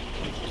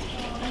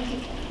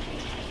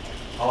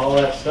 All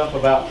that stuff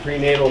about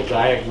prenatal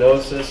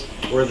diagnosis.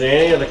 Were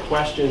there any other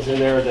questions in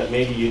there that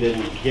maybe you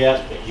didn't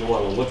get that you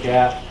want to look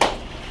at?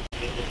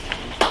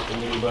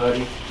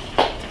 Anybody?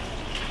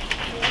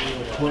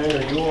 Quinn,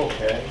 are you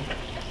okay?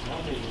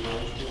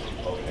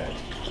 Okay.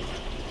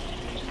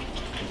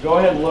 Go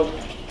ahead and look,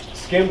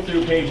 skim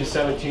through pages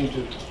 17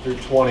 through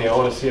 20. I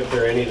want to see if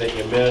there are any that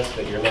you missed,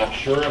 that you're not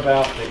sure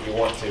about, that you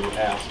want to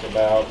ask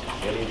about.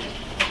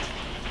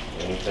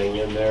 Anything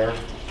in there?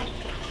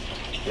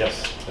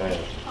 Yes, Diana.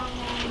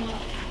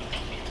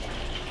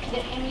 The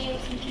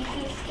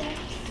amniocentesis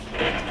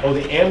steps? Oh,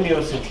 the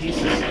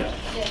amniocentesis steps.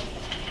 Yes.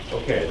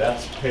 Okay,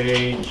 that's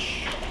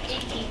page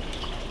 18.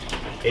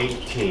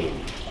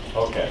 18.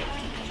 Okay.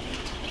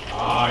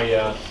 Ah,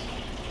 yes.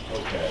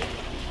 Okay.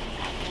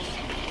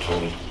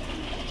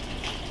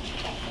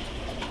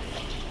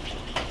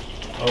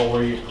 Oh,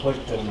 where you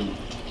clicked and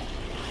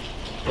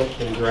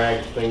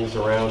dragged things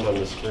around on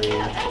the screen.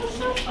 Yeah, that was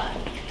so fun.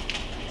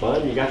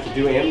 Fun, you got to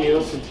do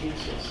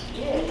amniocentesis.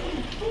 Yeah.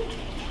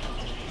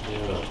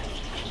 Yeah.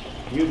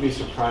 You'd be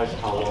surprised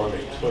how long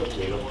it took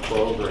me to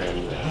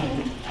program that.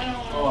 I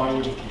don't want Oh, I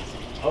would.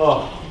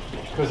 Oh,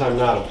 because I'm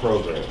not a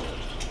programmer.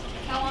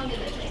 How long did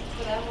it take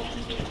for that whole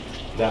computer?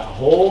 That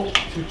whole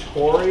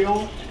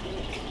tutorial,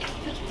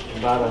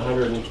 about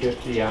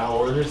 150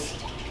 hours.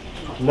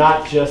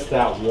 Not just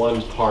that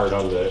one part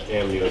on the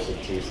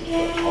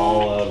amniocentesis, but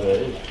all of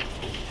it. It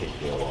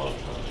took me a long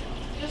time.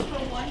 Just for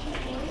one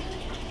tutorial?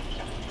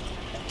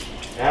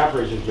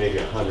 Average is maybe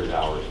 100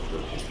 hours per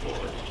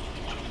tutorial.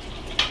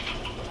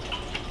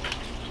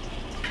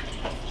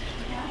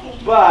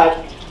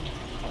 But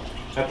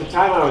at the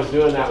time I was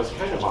doing that, it was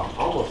kind of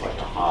almost like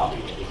a hobby.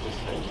 It was just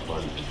kind of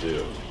fun to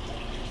do.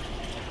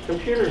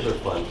 Computers are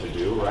fun to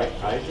do, right,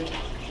 Isaac?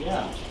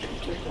 Yeah.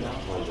 They're not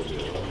fun to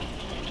do.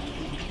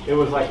 It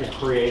was like a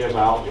creative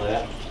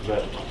outlet,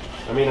 but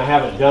I mean, I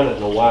haven't done it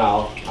in a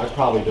while. I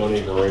probably don't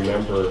even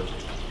remember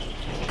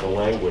the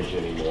language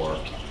anymore.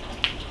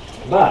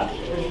 But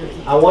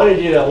I wanted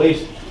you to at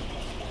least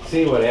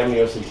see what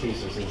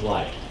amniocentesis is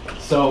like.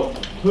 So,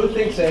 who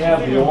thinks they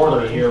have the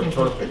order here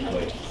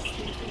perfectly?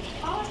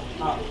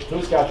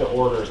 Who's got the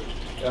order?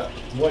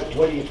 What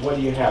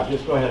do you have?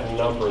 Just go ahead and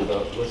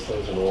list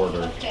those in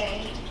order.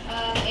 Okay.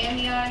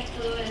 amniotic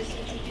fluid is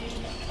centrifuge.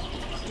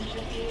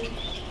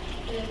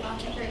 The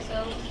concentrate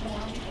cells is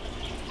warm.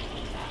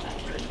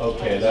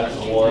 Okay, that's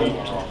one.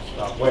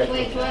 Wait.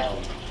 Wait, what?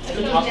 Let's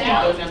go Up,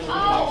 down. down.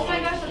 Oh my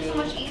gosh, that's so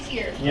much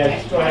easier. Yeah,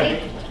 just go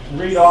ahead.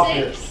 Read off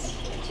here. 6,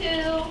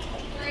 2,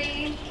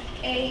 3,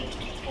 8,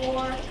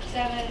 4,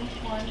 7,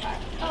 1, 5.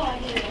 Oh, I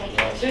did it.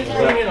 Just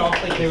reading it off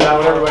like they Is that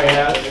what everybody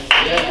has?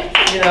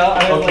 You know,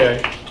 I was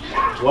Okay.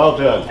 Well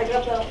done.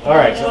 All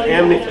right, so Oh,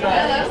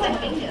 that was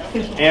like bingo.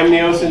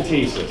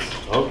 amniocentesis.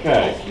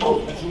 Okay.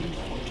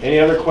 Any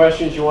other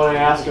questions you want to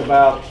ask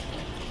about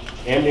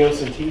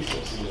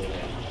amniocentesis?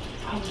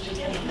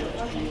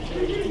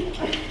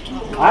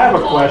 I have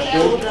a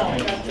question.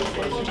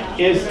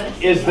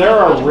 Is there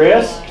a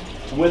risk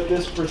with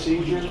this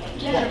procedure?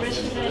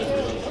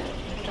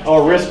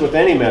 Oh, a risk with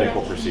any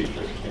medical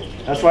procedure.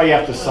 That's why you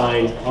have to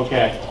sign.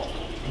 Okay.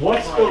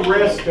 What's the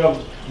risk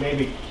of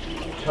maybe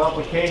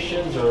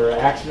complications or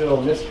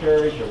accidental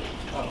miscarriage? Or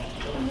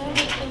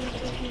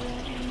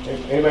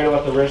anybody know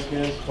what the risk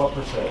is? What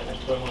percent?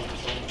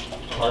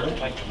 21%. Pardon?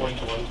 Like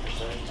 21%.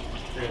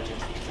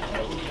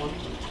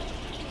 360.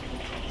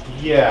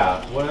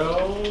 Yeah.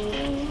 Well,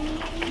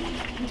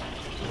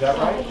 is that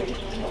right?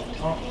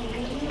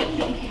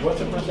 What's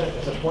the percent?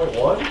 Is it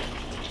 0.1?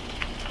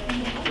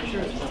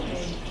 sure it's not me.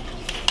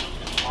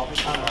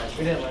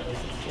 We didn't let this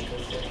get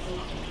this yet.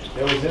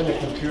 It was in the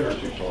computer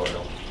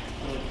tutorial.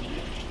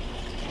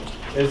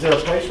 Is there a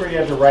place where you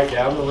have to write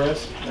down the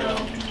risk? No.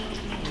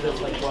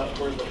 Just like what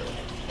word the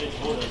It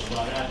told us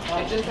about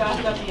It just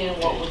asked at the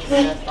end what was the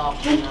best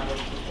option out of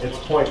It's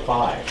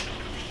 0.5.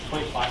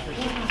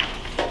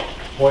 25%.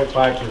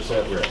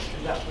 0.5% risk.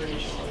 that pretty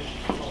sure.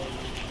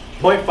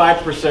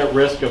 0.5%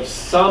 risk of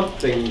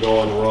something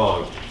going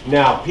wrong.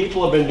 Now,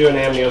 people have been doing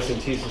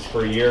amniocentesis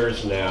for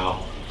years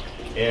now,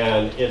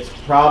 and it's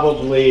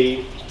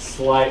probably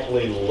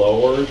slightly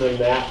lower than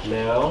that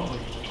now.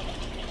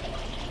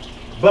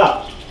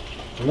 But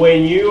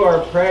when you are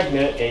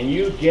pregnant and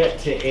you get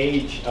to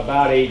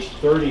about age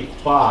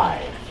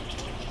 35,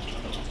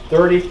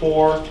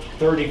 34,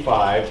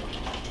 35,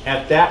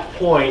 at that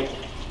point,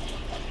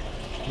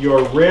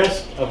 your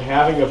risk of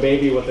having a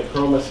baby with a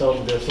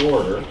chromosome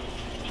disorder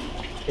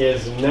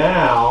is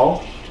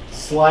now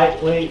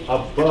slightly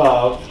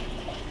above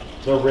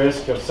the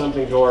risk of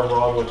something going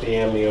wrong with the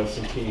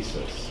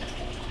amniocentesis.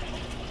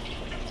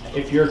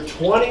 If you're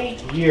 20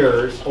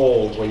 years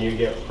old when you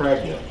get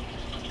pregnant,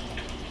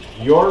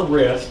 your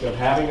risk of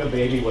having a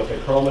baby with a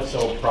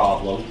chromosome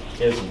problem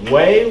is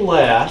way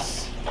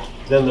less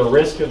than the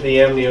risk of the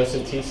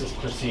amniocentesis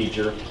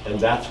procedure, and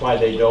that's why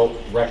they don't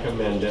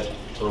recommend it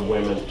for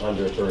women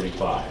under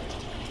 35.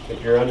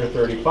 If you're under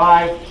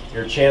 35,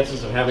 your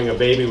chances of having a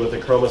baby with a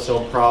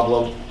chromosome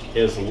problem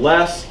is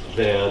less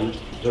than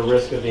the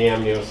risk of the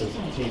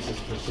amniocentesis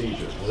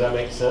procedure. Does that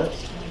make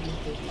sense?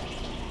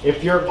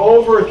 If you're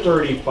over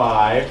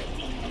 35,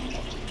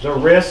 the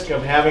risk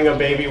of having a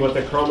baby with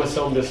a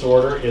chromosome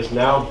disorder is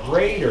now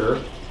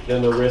greater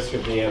than the risk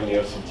of the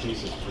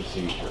amniocentesis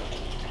procedure.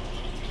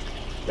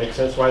 Make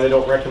sense why they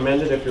don't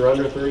recommend it if you're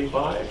under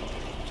 35?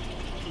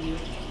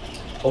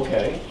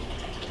 Okay.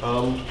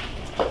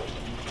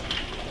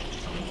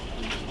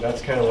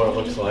 That's kind of what it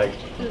looks like.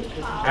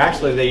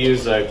 Actually, they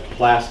use a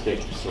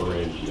plastic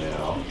syringe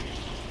now.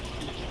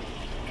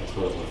 That's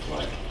what it looks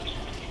like.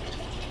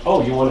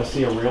 Oh, you want to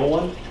see a real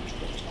one?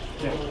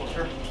 Yeah,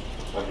 sure.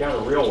 I've got a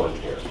real one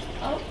here.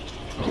 Oh.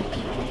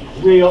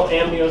 Real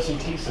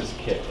amniocentesis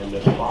kit in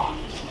this box.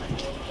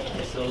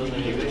 They sell them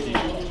on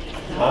eBay.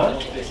 Huh?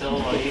 They sell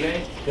them on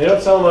eBay. They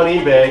don't sell them on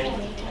eBay.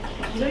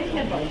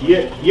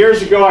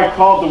 Years ago, I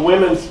called the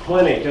women's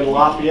clinic in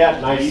Lafayette,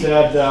 and I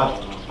said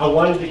I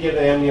wanted to get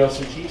an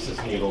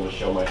amniocentesis needle to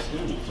show my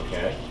students,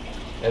 okay?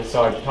 And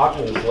so I talked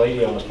to this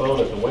lady on the phone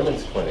at the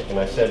women's clinic, and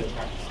I said,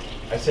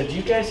 do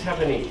you guys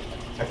have any?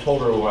 I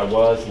told her who I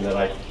was, and that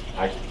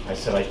I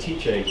said I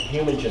teach a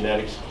human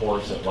genetics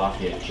course at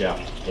Lafayette Jeff,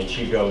 and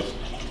she goes,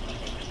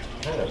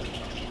 kind of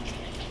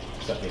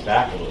set me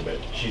back a little bit.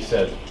 She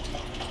said,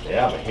 they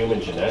have a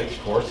human genetics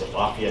course at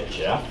Lafayette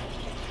Jeff?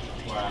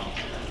 Wow.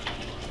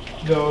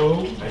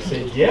 No. I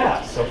said,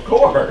 yes, of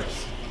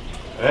course.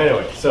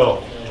 Anyway,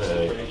 so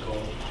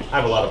I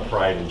have a lot of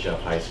pride in Jeff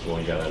High School,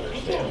 you gotta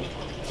understand.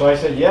 So I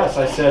said, yes.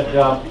 I said,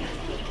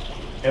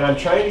 and I'm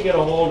trying to get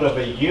a hold of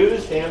a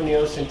used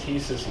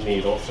amniocentesis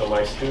needle so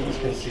my students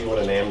can see what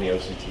an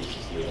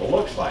amniocentesis needle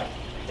looks like.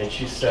 And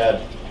she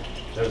said,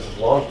 there's this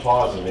long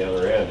pause on the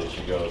other end, and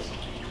she goes,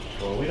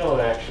 well, we don't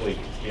actually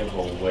give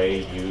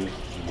away used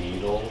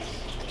needles.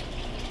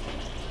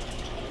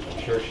 I'm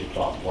sure she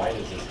thought, why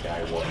does this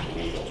guy want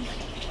needles?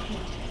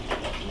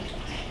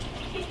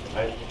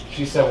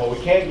 She said, well, we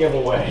can't give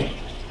away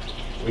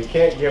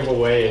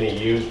any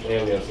used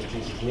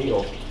amniocentesis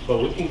needles,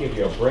 but we can give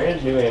you a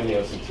brand new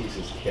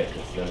amniocentesis kit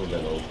that's never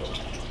been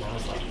opened. And I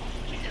was like,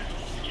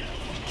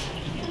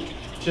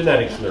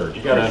 genetics nerd,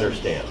 you gotta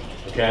understand,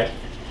 okay?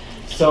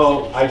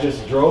 So I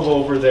just drove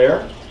over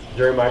there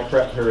during my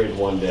prep period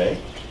one day.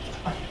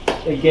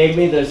 It gave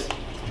me this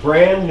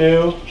brand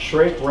new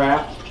shrink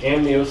wrapped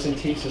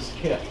amniocentesis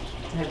kit.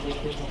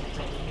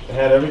 It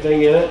had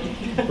everything in it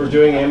for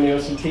doing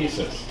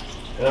amniocentesis.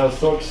 And I was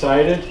so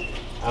excited.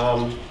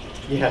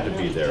 You had to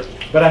be there.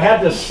 But I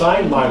had to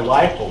sign my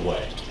life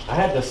away. I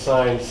had to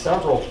sign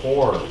several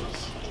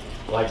forms.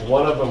 Like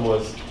one of them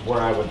was where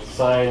I would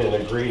sign and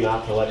agree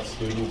not to let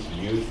students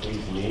use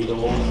these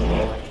needles and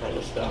all that kind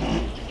of stuff.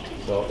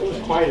 So it was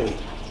quite an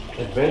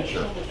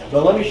adventure.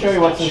 But let me show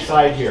you what's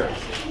inside here.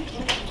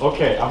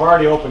 Okay, I've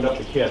already opened up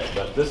the kit,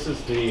 but this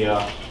is the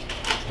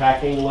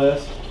packing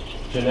list,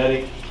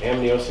 genetic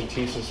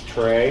amniocentesis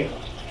tray.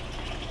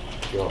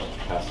 You want to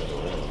pass it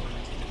around.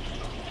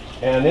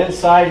 And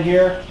inside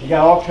here, you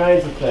got all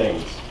kinds of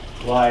things.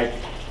 Like,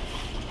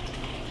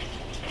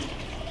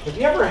 have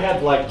you ever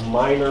had like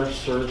minor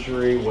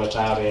surgery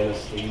without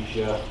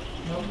anesthesia,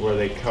 where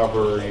they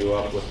cover you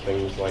up with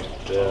things like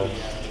this?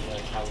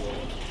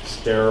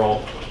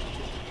 Sterile.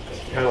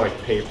 It's kind of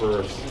like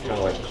paper, it's kind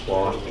of like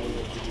cloth.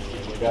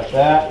 Got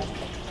that.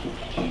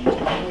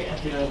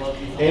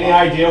 Any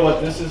idea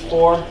what this is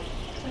for?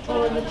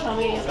 Over the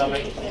tummy.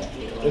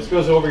 This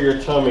goes over your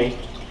tummy.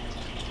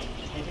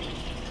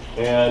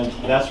 And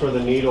that's where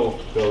the needle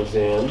goes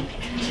in.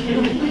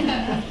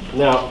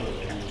 Now,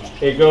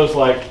 it goes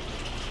like,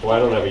 well, I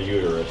don't have a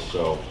uterus,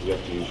 so you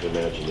have to use your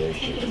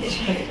imagination.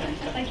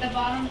 Like the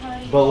bottom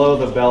part? Below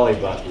the belly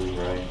button,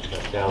 right?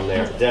 Down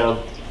there. Down.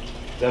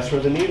 That's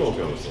where the needle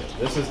goes in.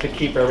 This is to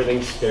keep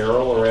everything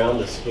sterile around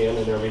the skin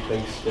and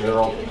everything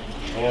sterile.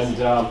 And,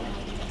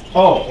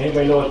 oh,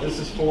 anybody know what this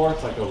is for?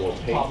 It's like a little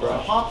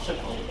paintbrush.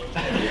 Popsicle.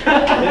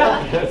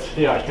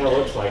 Yeah, it kind of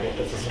looks like it.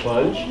 It's a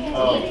sponge.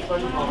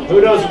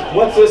 Who knows,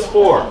 what's this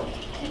for?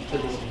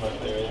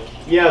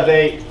 Yeah,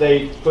 they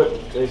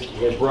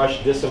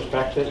brush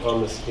disinfectant on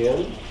the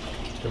skin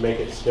to make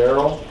it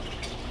sterile.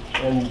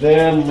 And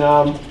then,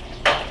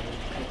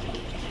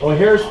 well,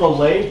 here's the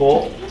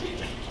label.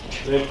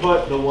 They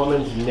put the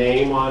woman's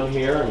name on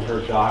here and her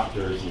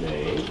doctor's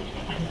name.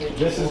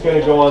 This is going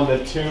to go on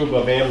the tube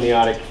of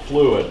amniotic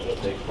fluid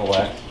that they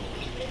collect.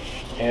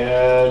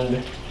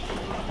 And,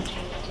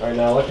 all right,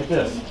 now look at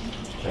this.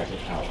 Check it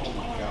out. Oh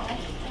my God.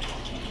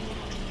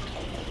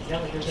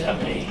 Is that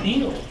a big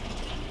needle?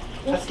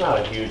 That's not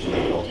a huge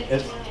needle.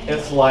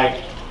 It's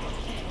like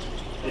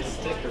It's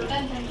thicker.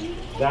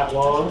 that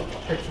long.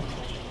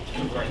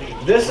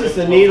 This is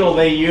the needle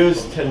they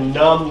use to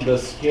numb the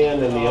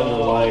skin and the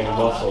underlying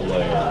muscle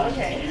layer.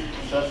 Okay.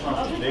 That's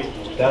not the big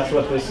one. That's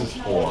what this is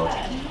for.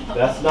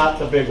 That's not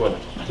the big one.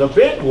 The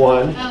big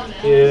one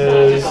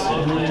is,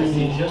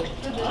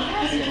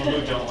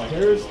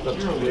 here's the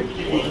big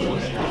one.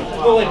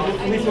 Well, like,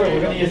 at least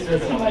we're going to use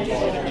this.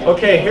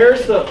 Okay,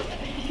 there's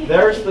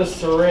the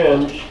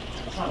syringe,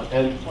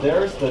 and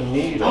there's the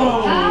needle.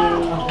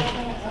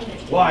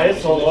 Wow,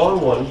 it's a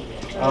long one.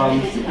 Oh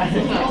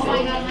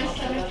my God, my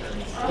stomach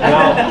hurts.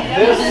 Now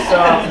this,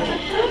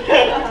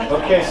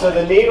 okay, so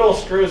the needle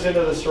screws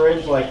into the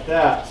syringe like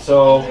that.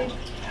 So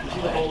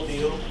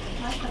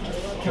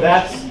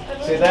that's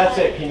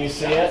it. Can you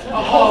see it?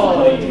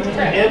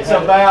 It's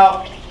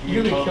about.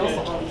 You could kill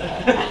someone.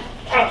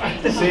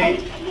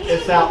 See,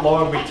 it's that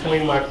long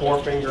between my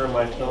forefinger and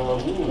my thumb.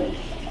 Ooh,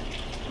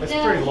 it's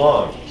pretty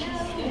long.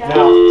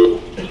 Now,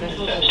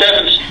 Staff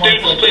and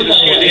students, please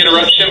excuse the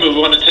interruption, but we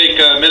want to take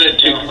a minute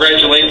to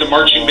congratulate the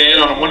marching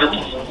band on a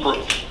wonderful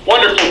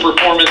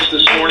performance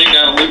this morning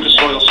down at Lucas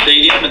Oil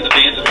Stadium in the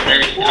Bands of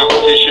America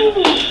competition.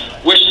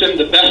 Wish them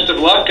the best of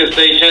luck as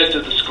they head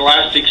to the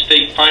Scholastic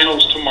State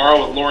Finals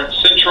tomorrow at Lawrence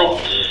Central,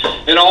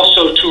 and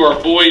also to our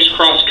boys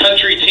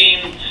cross-country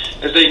team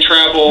as they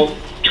travel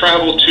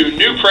to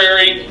New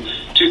Prairie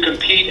to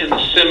compete in the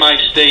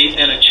semi-state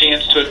and a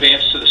chance to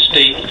advance to the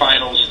state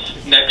finals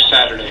next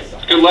Saturday.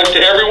 Good luck to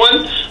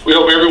everyone. We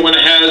hope everyone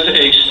has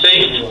a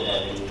safe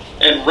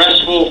and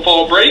restful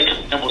fall break,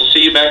 and we'll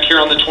see you back here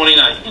on the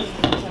 29th.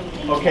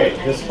 okay,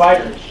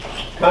 despite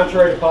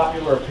contrary to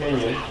popular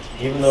opinion,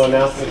 even though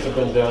announcements have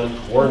been done,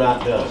 we're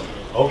not done.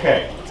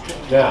 Okay,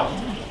 now,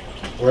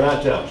 we're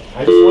not done.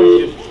 I just want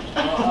you to...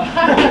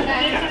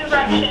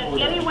 Interruption.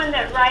 Anyone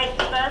that rides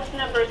bus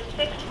number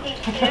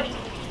 66,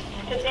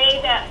 today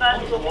that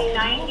bus will be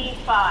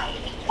 95.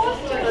 All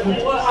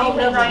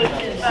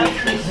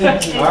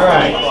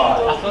right,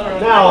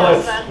 now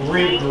let's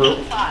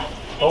regroup.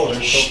 Oh,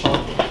 they're so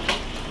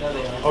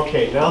pumped.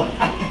 Okay, now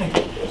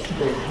let's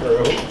go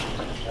through.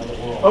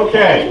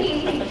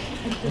 Okay,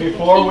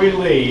 before we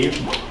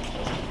leave,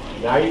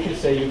 now you can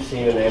say you've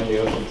seen an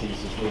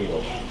amniocentesis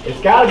needle.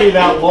 It's got to be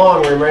that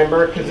long,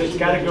 remember, because it's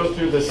got to go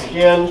through the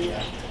skin,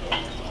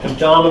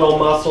 abdominal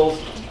muscles,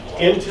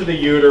 into the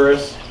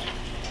uterus,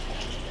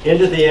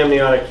 into the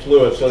amniotic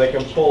fluid, so they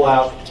can pull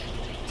out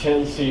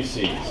 10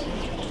 cc's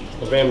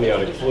of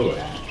amniotic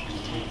fluid.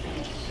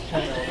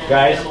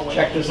 Guys,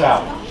 check this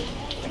out.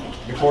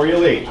 Before you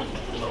leave,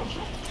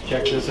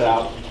 check this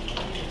out.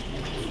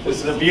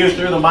 This is a view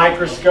through the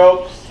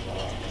microscope.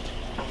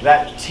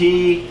 That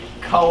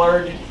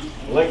tea-colored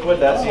liquid,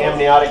 that's the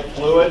amniotic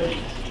fluid.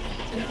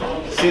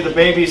 See the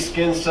baby's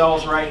skin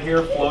cells right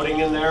here floating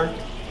in there?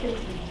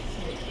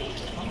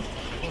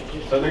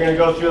 So they're going to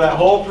go through that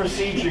whole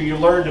procedure you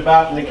learned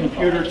about in the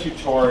computer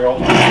tutorial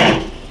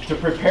to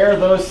prepare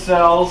those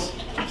cells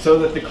so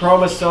that the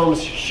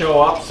chromosomes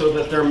show up, so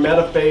that they're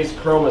metaphase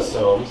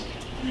chromosomes,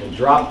 and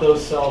drop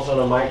those cells on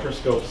a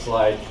microscope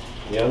slide,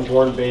 the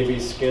unborn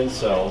baby's skin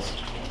cells.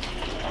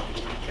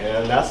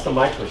 And that's the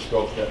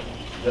microscope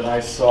that I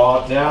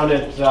saw down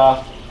at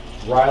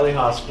Riley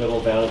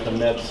Hospital, down at the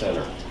Med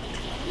Center.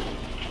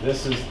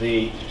 This is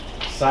the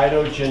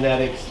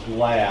cytogenetics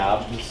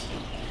labs,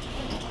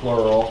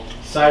 plural,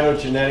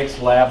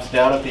 cytogenetics labs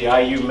down at the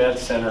IU Med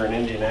Center in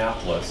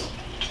Indianapolis.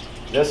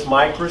 This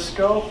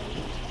microscope,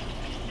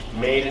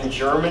 made in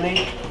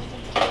Germany,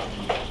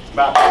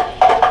 about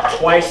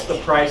twice the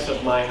price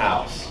of my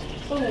house.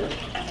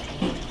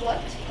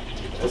 What?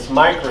 This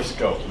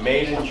microscope,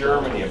 made in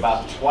Germany,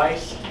 about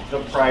twice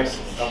the price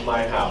of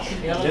my house.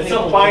 It's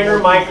a finer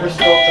microscope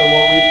than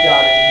what we've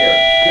got in here.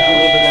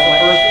 It's the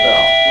first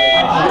bell.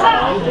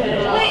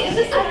 Wait, is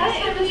this the last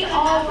time we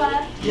all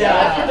left? Yeah,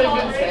 that's what they've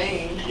been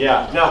saying.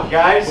 Yeah, now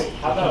guys,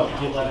 How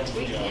about you let us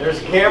do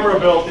there's a camera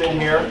built in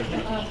here.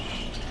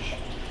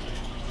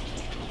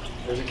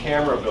 There's a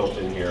camera built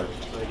in here,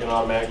 so they can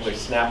automatically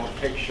snap a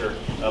picture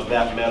of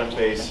that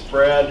metaphase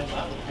spread.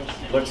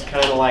 Looks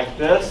kind of like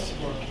this,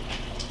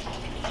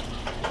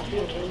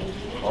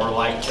 or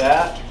like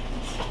that.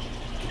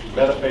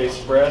 Metaphase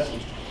spread.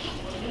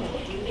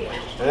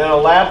 And then a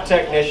lab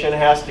technician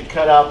has to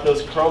cut out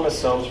those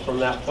chromosomes from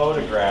that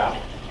photograph.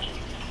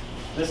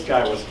 This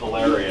guy was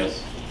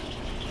hilarious.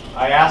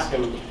 I asked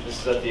him,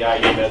 this is at the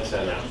IU Med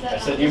Center, I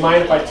said, do you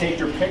mind if I take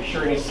your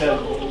picture? And he said,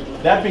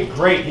 that'd be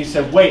great. He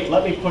said, wait,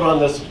 let me put on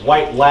this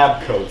white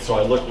lab coat so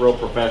I look real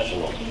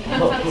professional. Did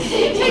you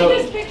take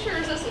this picture or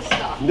is this a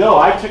stock? No,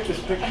 I took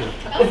this picture.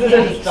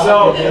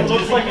 So it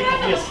looks like it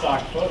could be a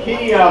stock photo.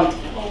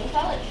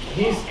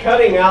 He's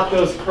cutting out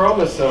those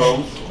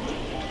chromosomes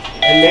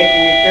and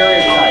making a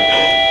karyotype.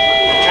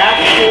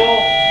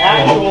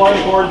 Actual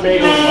unborn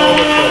baby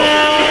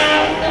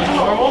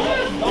chromosomes.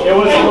 It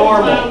was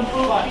normal.